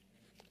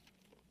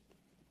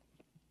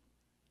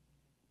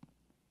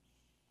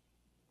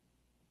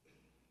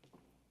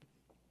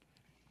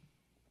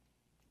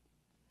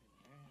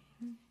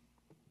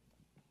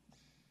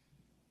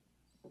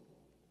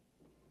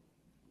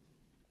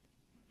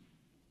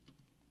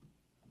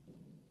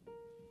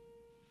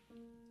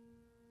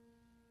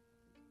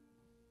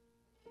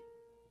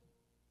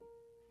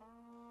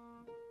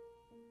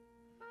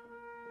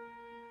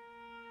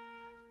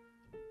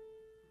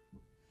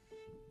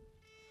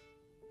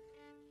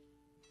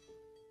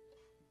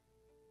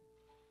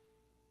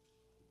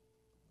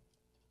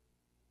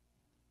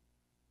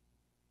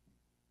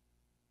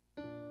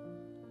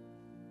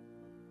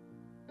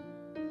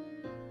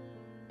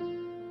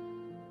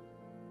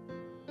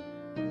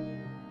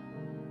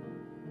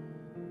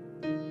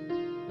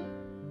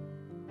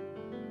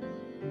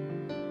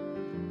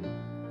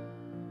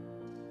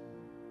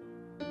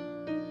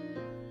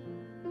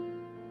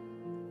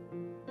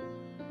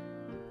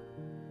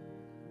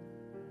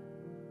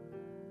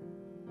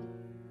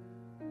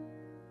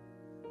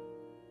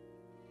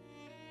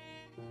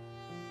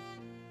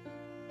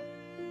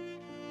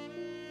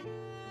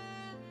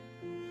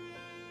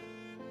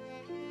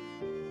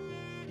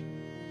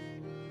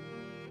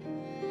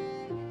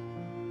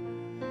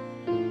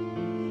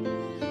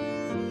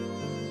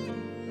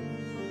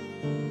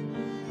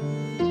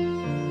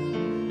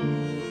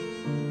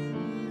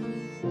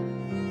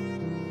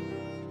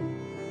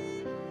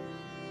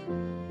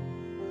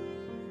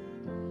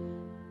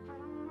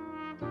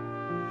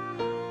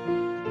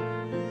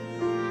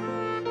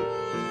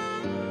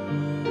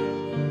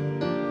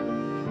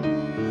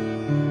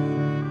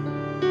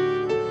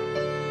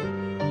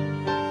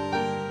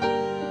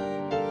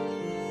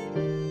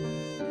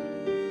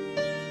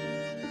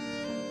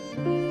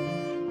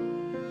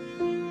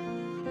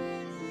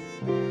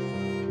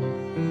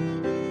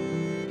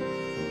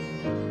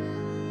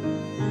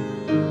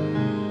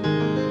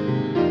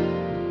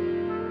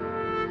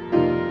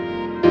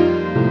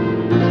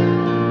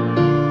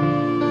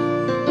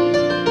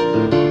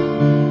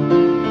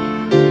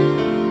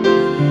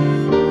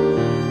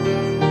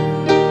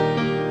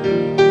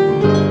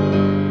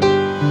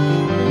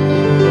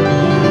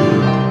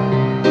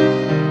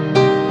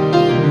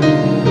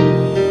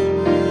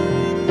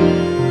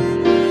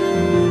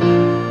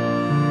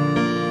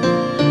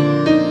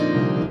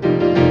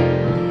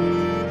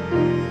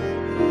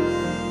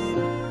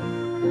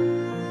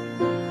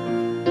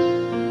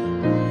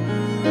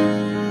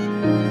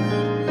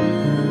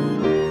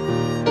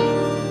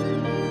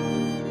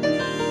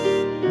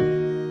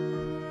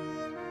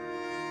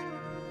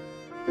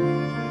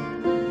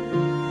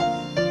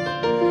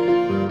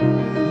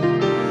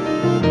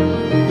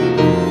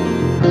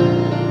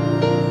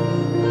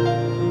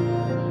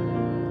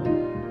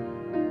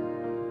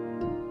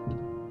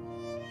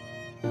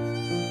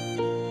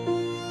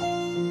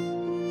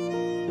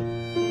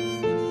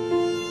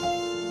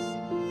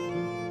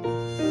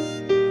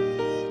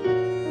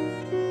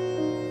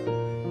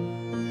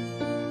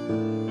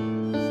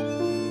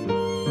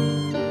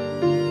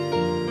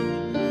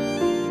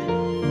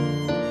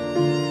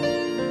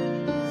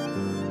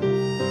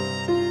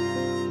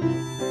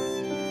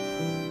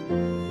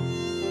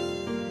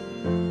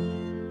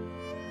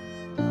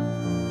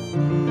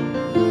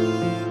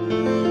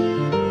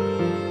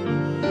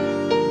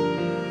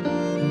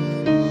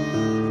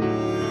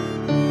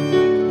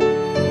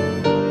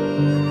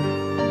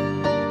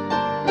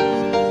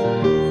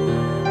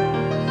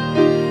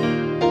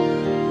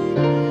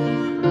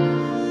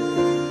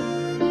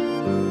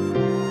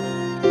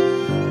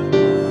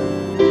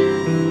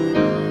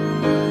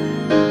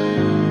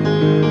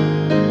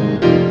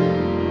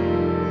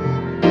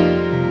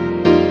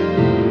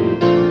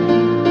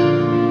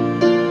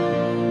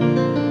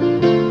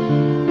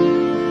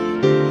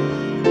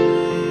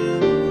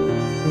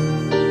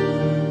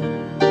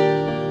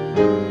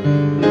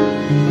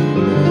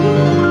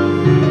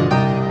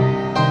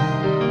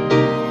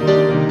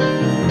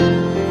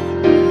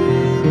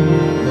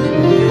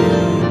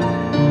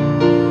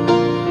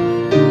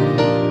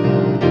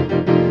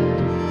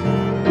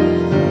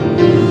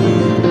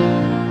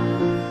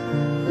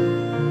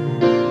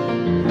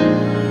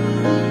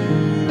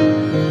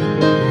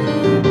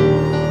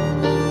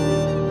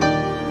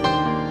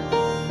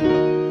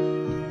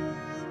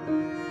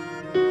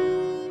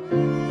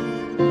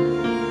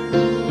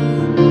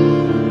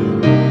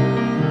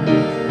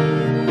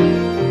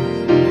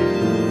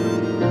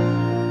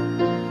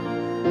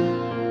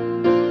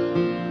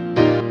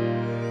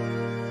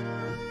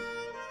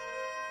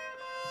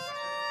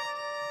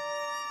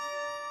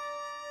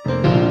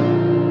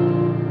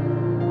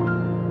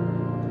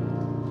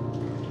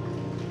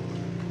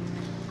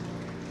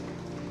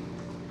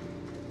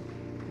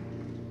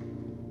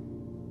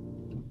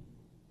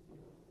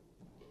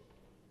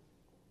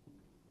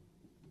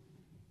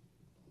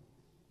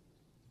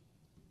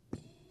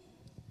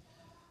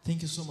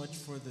 Thank you so much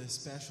for the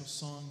special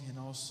song, and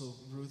also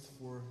Ruth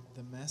for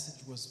the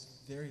message. Was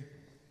very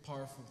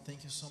powerful.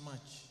 Thank you so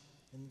much,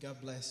 and God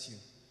bless you.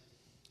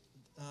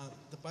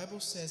 The Bible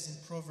says in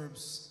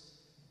Proverbs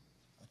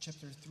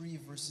chapter 3,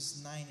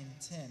 verses 9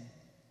 and 10,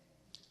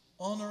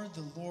 honor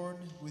the Lord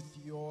with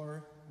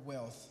your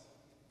wealth,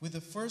 with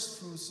the first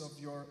fruits of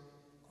your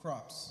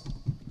crops.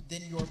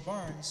 Then your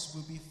barns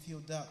will be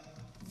filled up.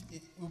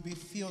 It will be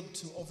filled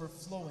to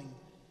overflowing.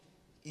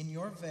 In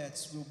your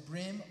vats will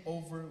brim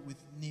over with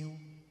new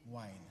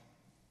wine.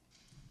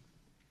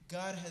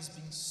 God has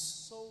been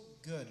so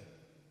good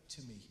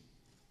to me,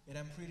 and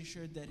I'm pretty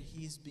sure that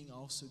He's been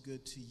also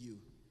good to you.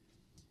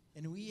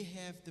 And we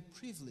have the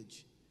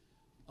privilege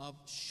of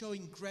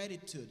showing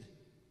gratitude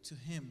to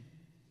Him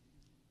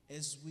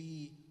as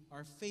we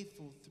are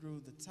faithful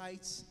through the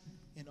tithes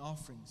and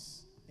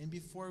offerings. And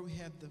before we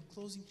have the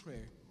closing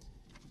prayer,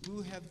 we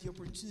will have the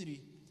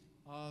opportunity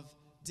of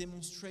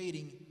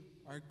demonstrating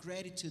our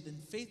gratitude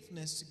and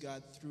faithfulness to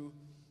God through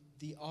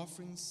the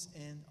offerings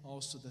and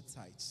also the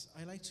tithes.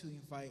 I'd like to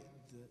invite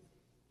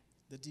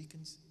the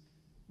deacons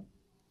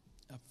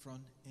up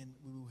front, and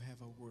we will have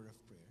a word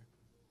of prayer.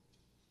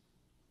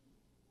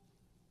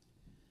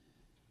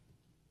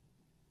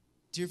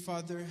 Dear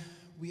Father,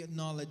 we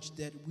acknowledge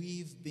that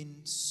we've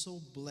been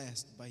so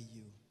blessed by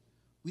you.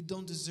 We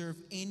don't deserve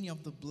any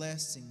of the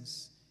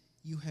blessings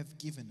you have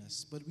given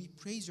us, but we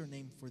praise your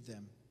name for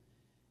them.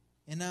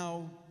 And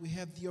now we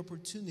have the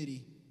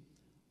opportunity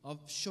of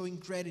showing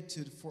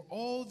gratitude for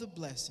all the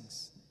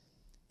blessings.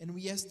 And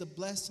we ask the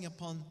blessing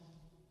upon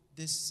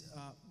this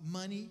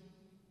money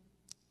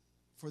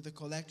for the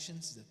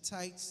collections, the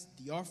tithes,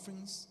 the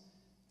offerings,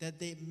 that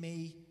they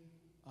may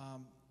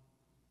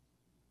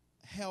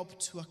help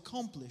to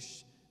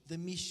accomplish the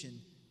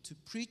mission to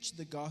preach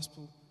the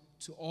gospel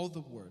to all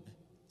the world.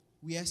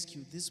 We ask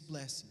you these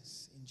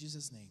blessings in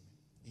Jesus' name.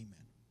 Amen.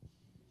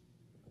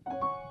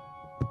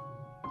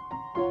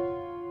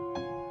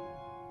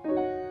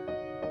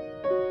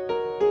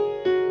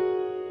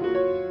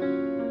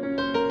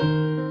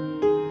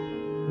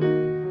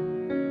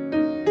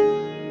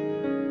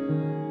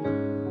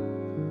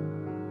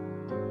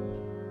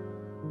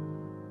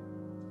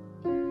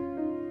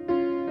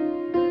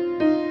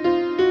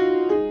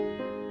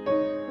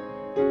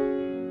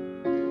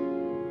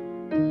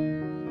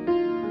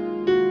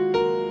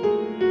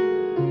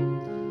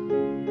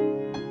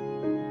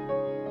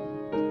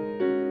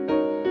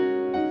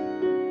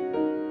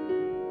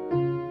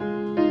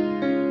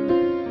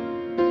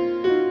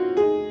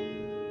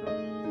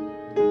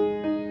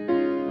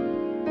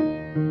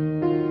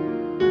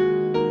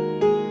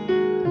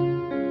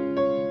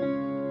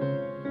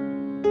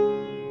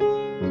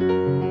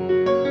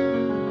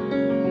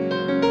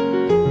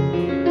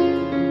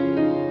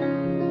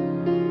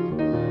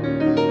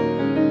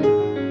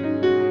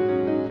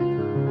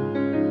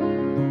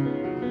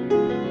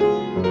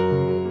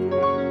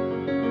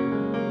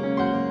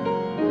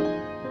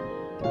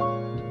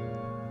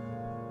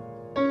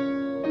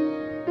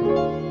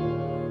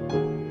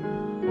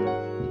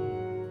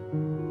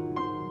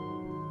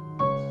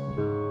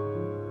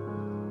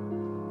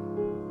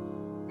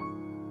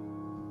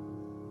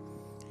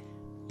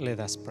 Let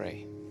us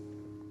pray.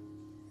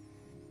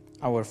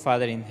 Our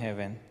Father in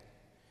heaven,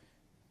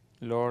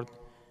 Lord,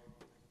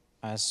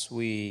 as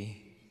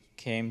we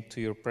came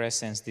to your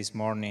presence this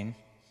morning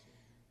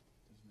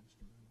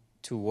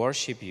to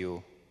worship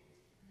you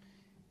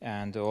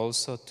and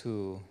also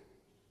to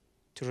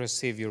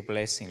receive your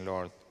blessing,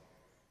 Lord,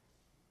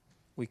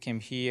 we came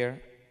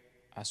here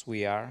as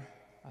we are,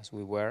 as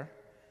we were.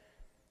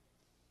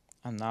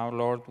 And now,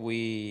 Lord,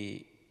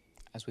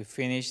 as we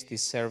finish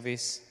this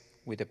service,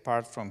 we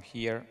depart from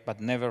here,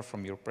 but never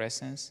from your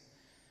presence,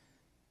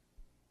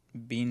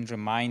 being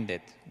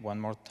reminded one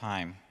more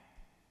time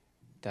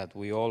that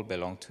we all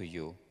belong to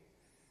you,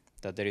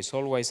 that there is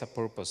always a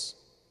purpose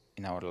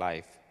in our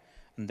life,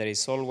 and there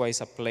is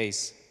always a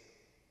place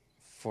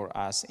for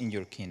us in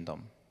your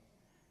kingdom.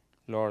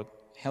 Lord,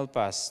 help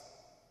us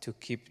to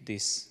keep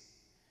this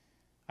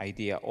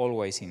idea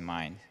always in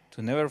mind,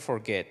 to never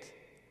forget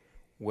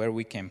where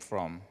we came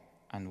from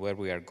and where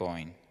we are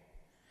going,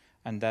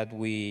 and that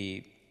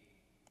we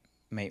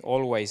may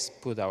always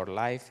put our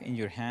life in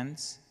your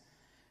hands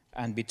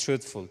and be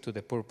truthful to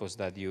the purpose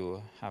that you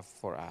have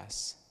for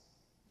us.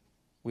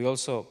 We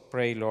also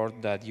pray,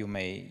 Lord, that you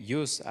may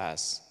use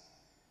us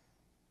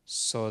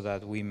so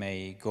that we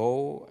may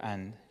go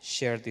and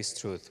share this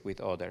truth with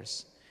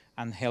others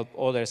and help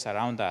others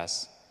around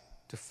us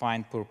to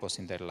find purpose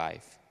in their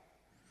life.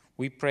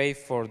 We pray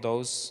for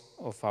those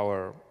of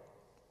our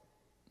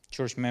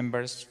church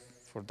members,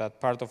 for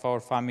that part of our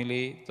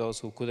family, those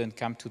who couldn't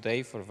come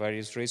today for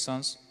various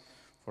reasons,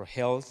 for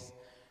health,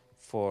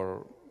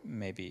 for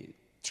maybe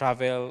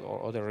travel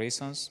or other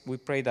reasons. We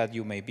pray that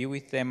you may be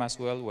with them as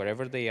well,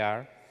 wherever they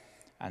are,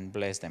 and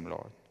bless them,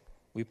 Lord.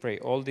 We pray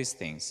all these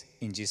things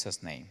in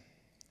Jesus' name.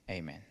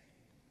 Amen.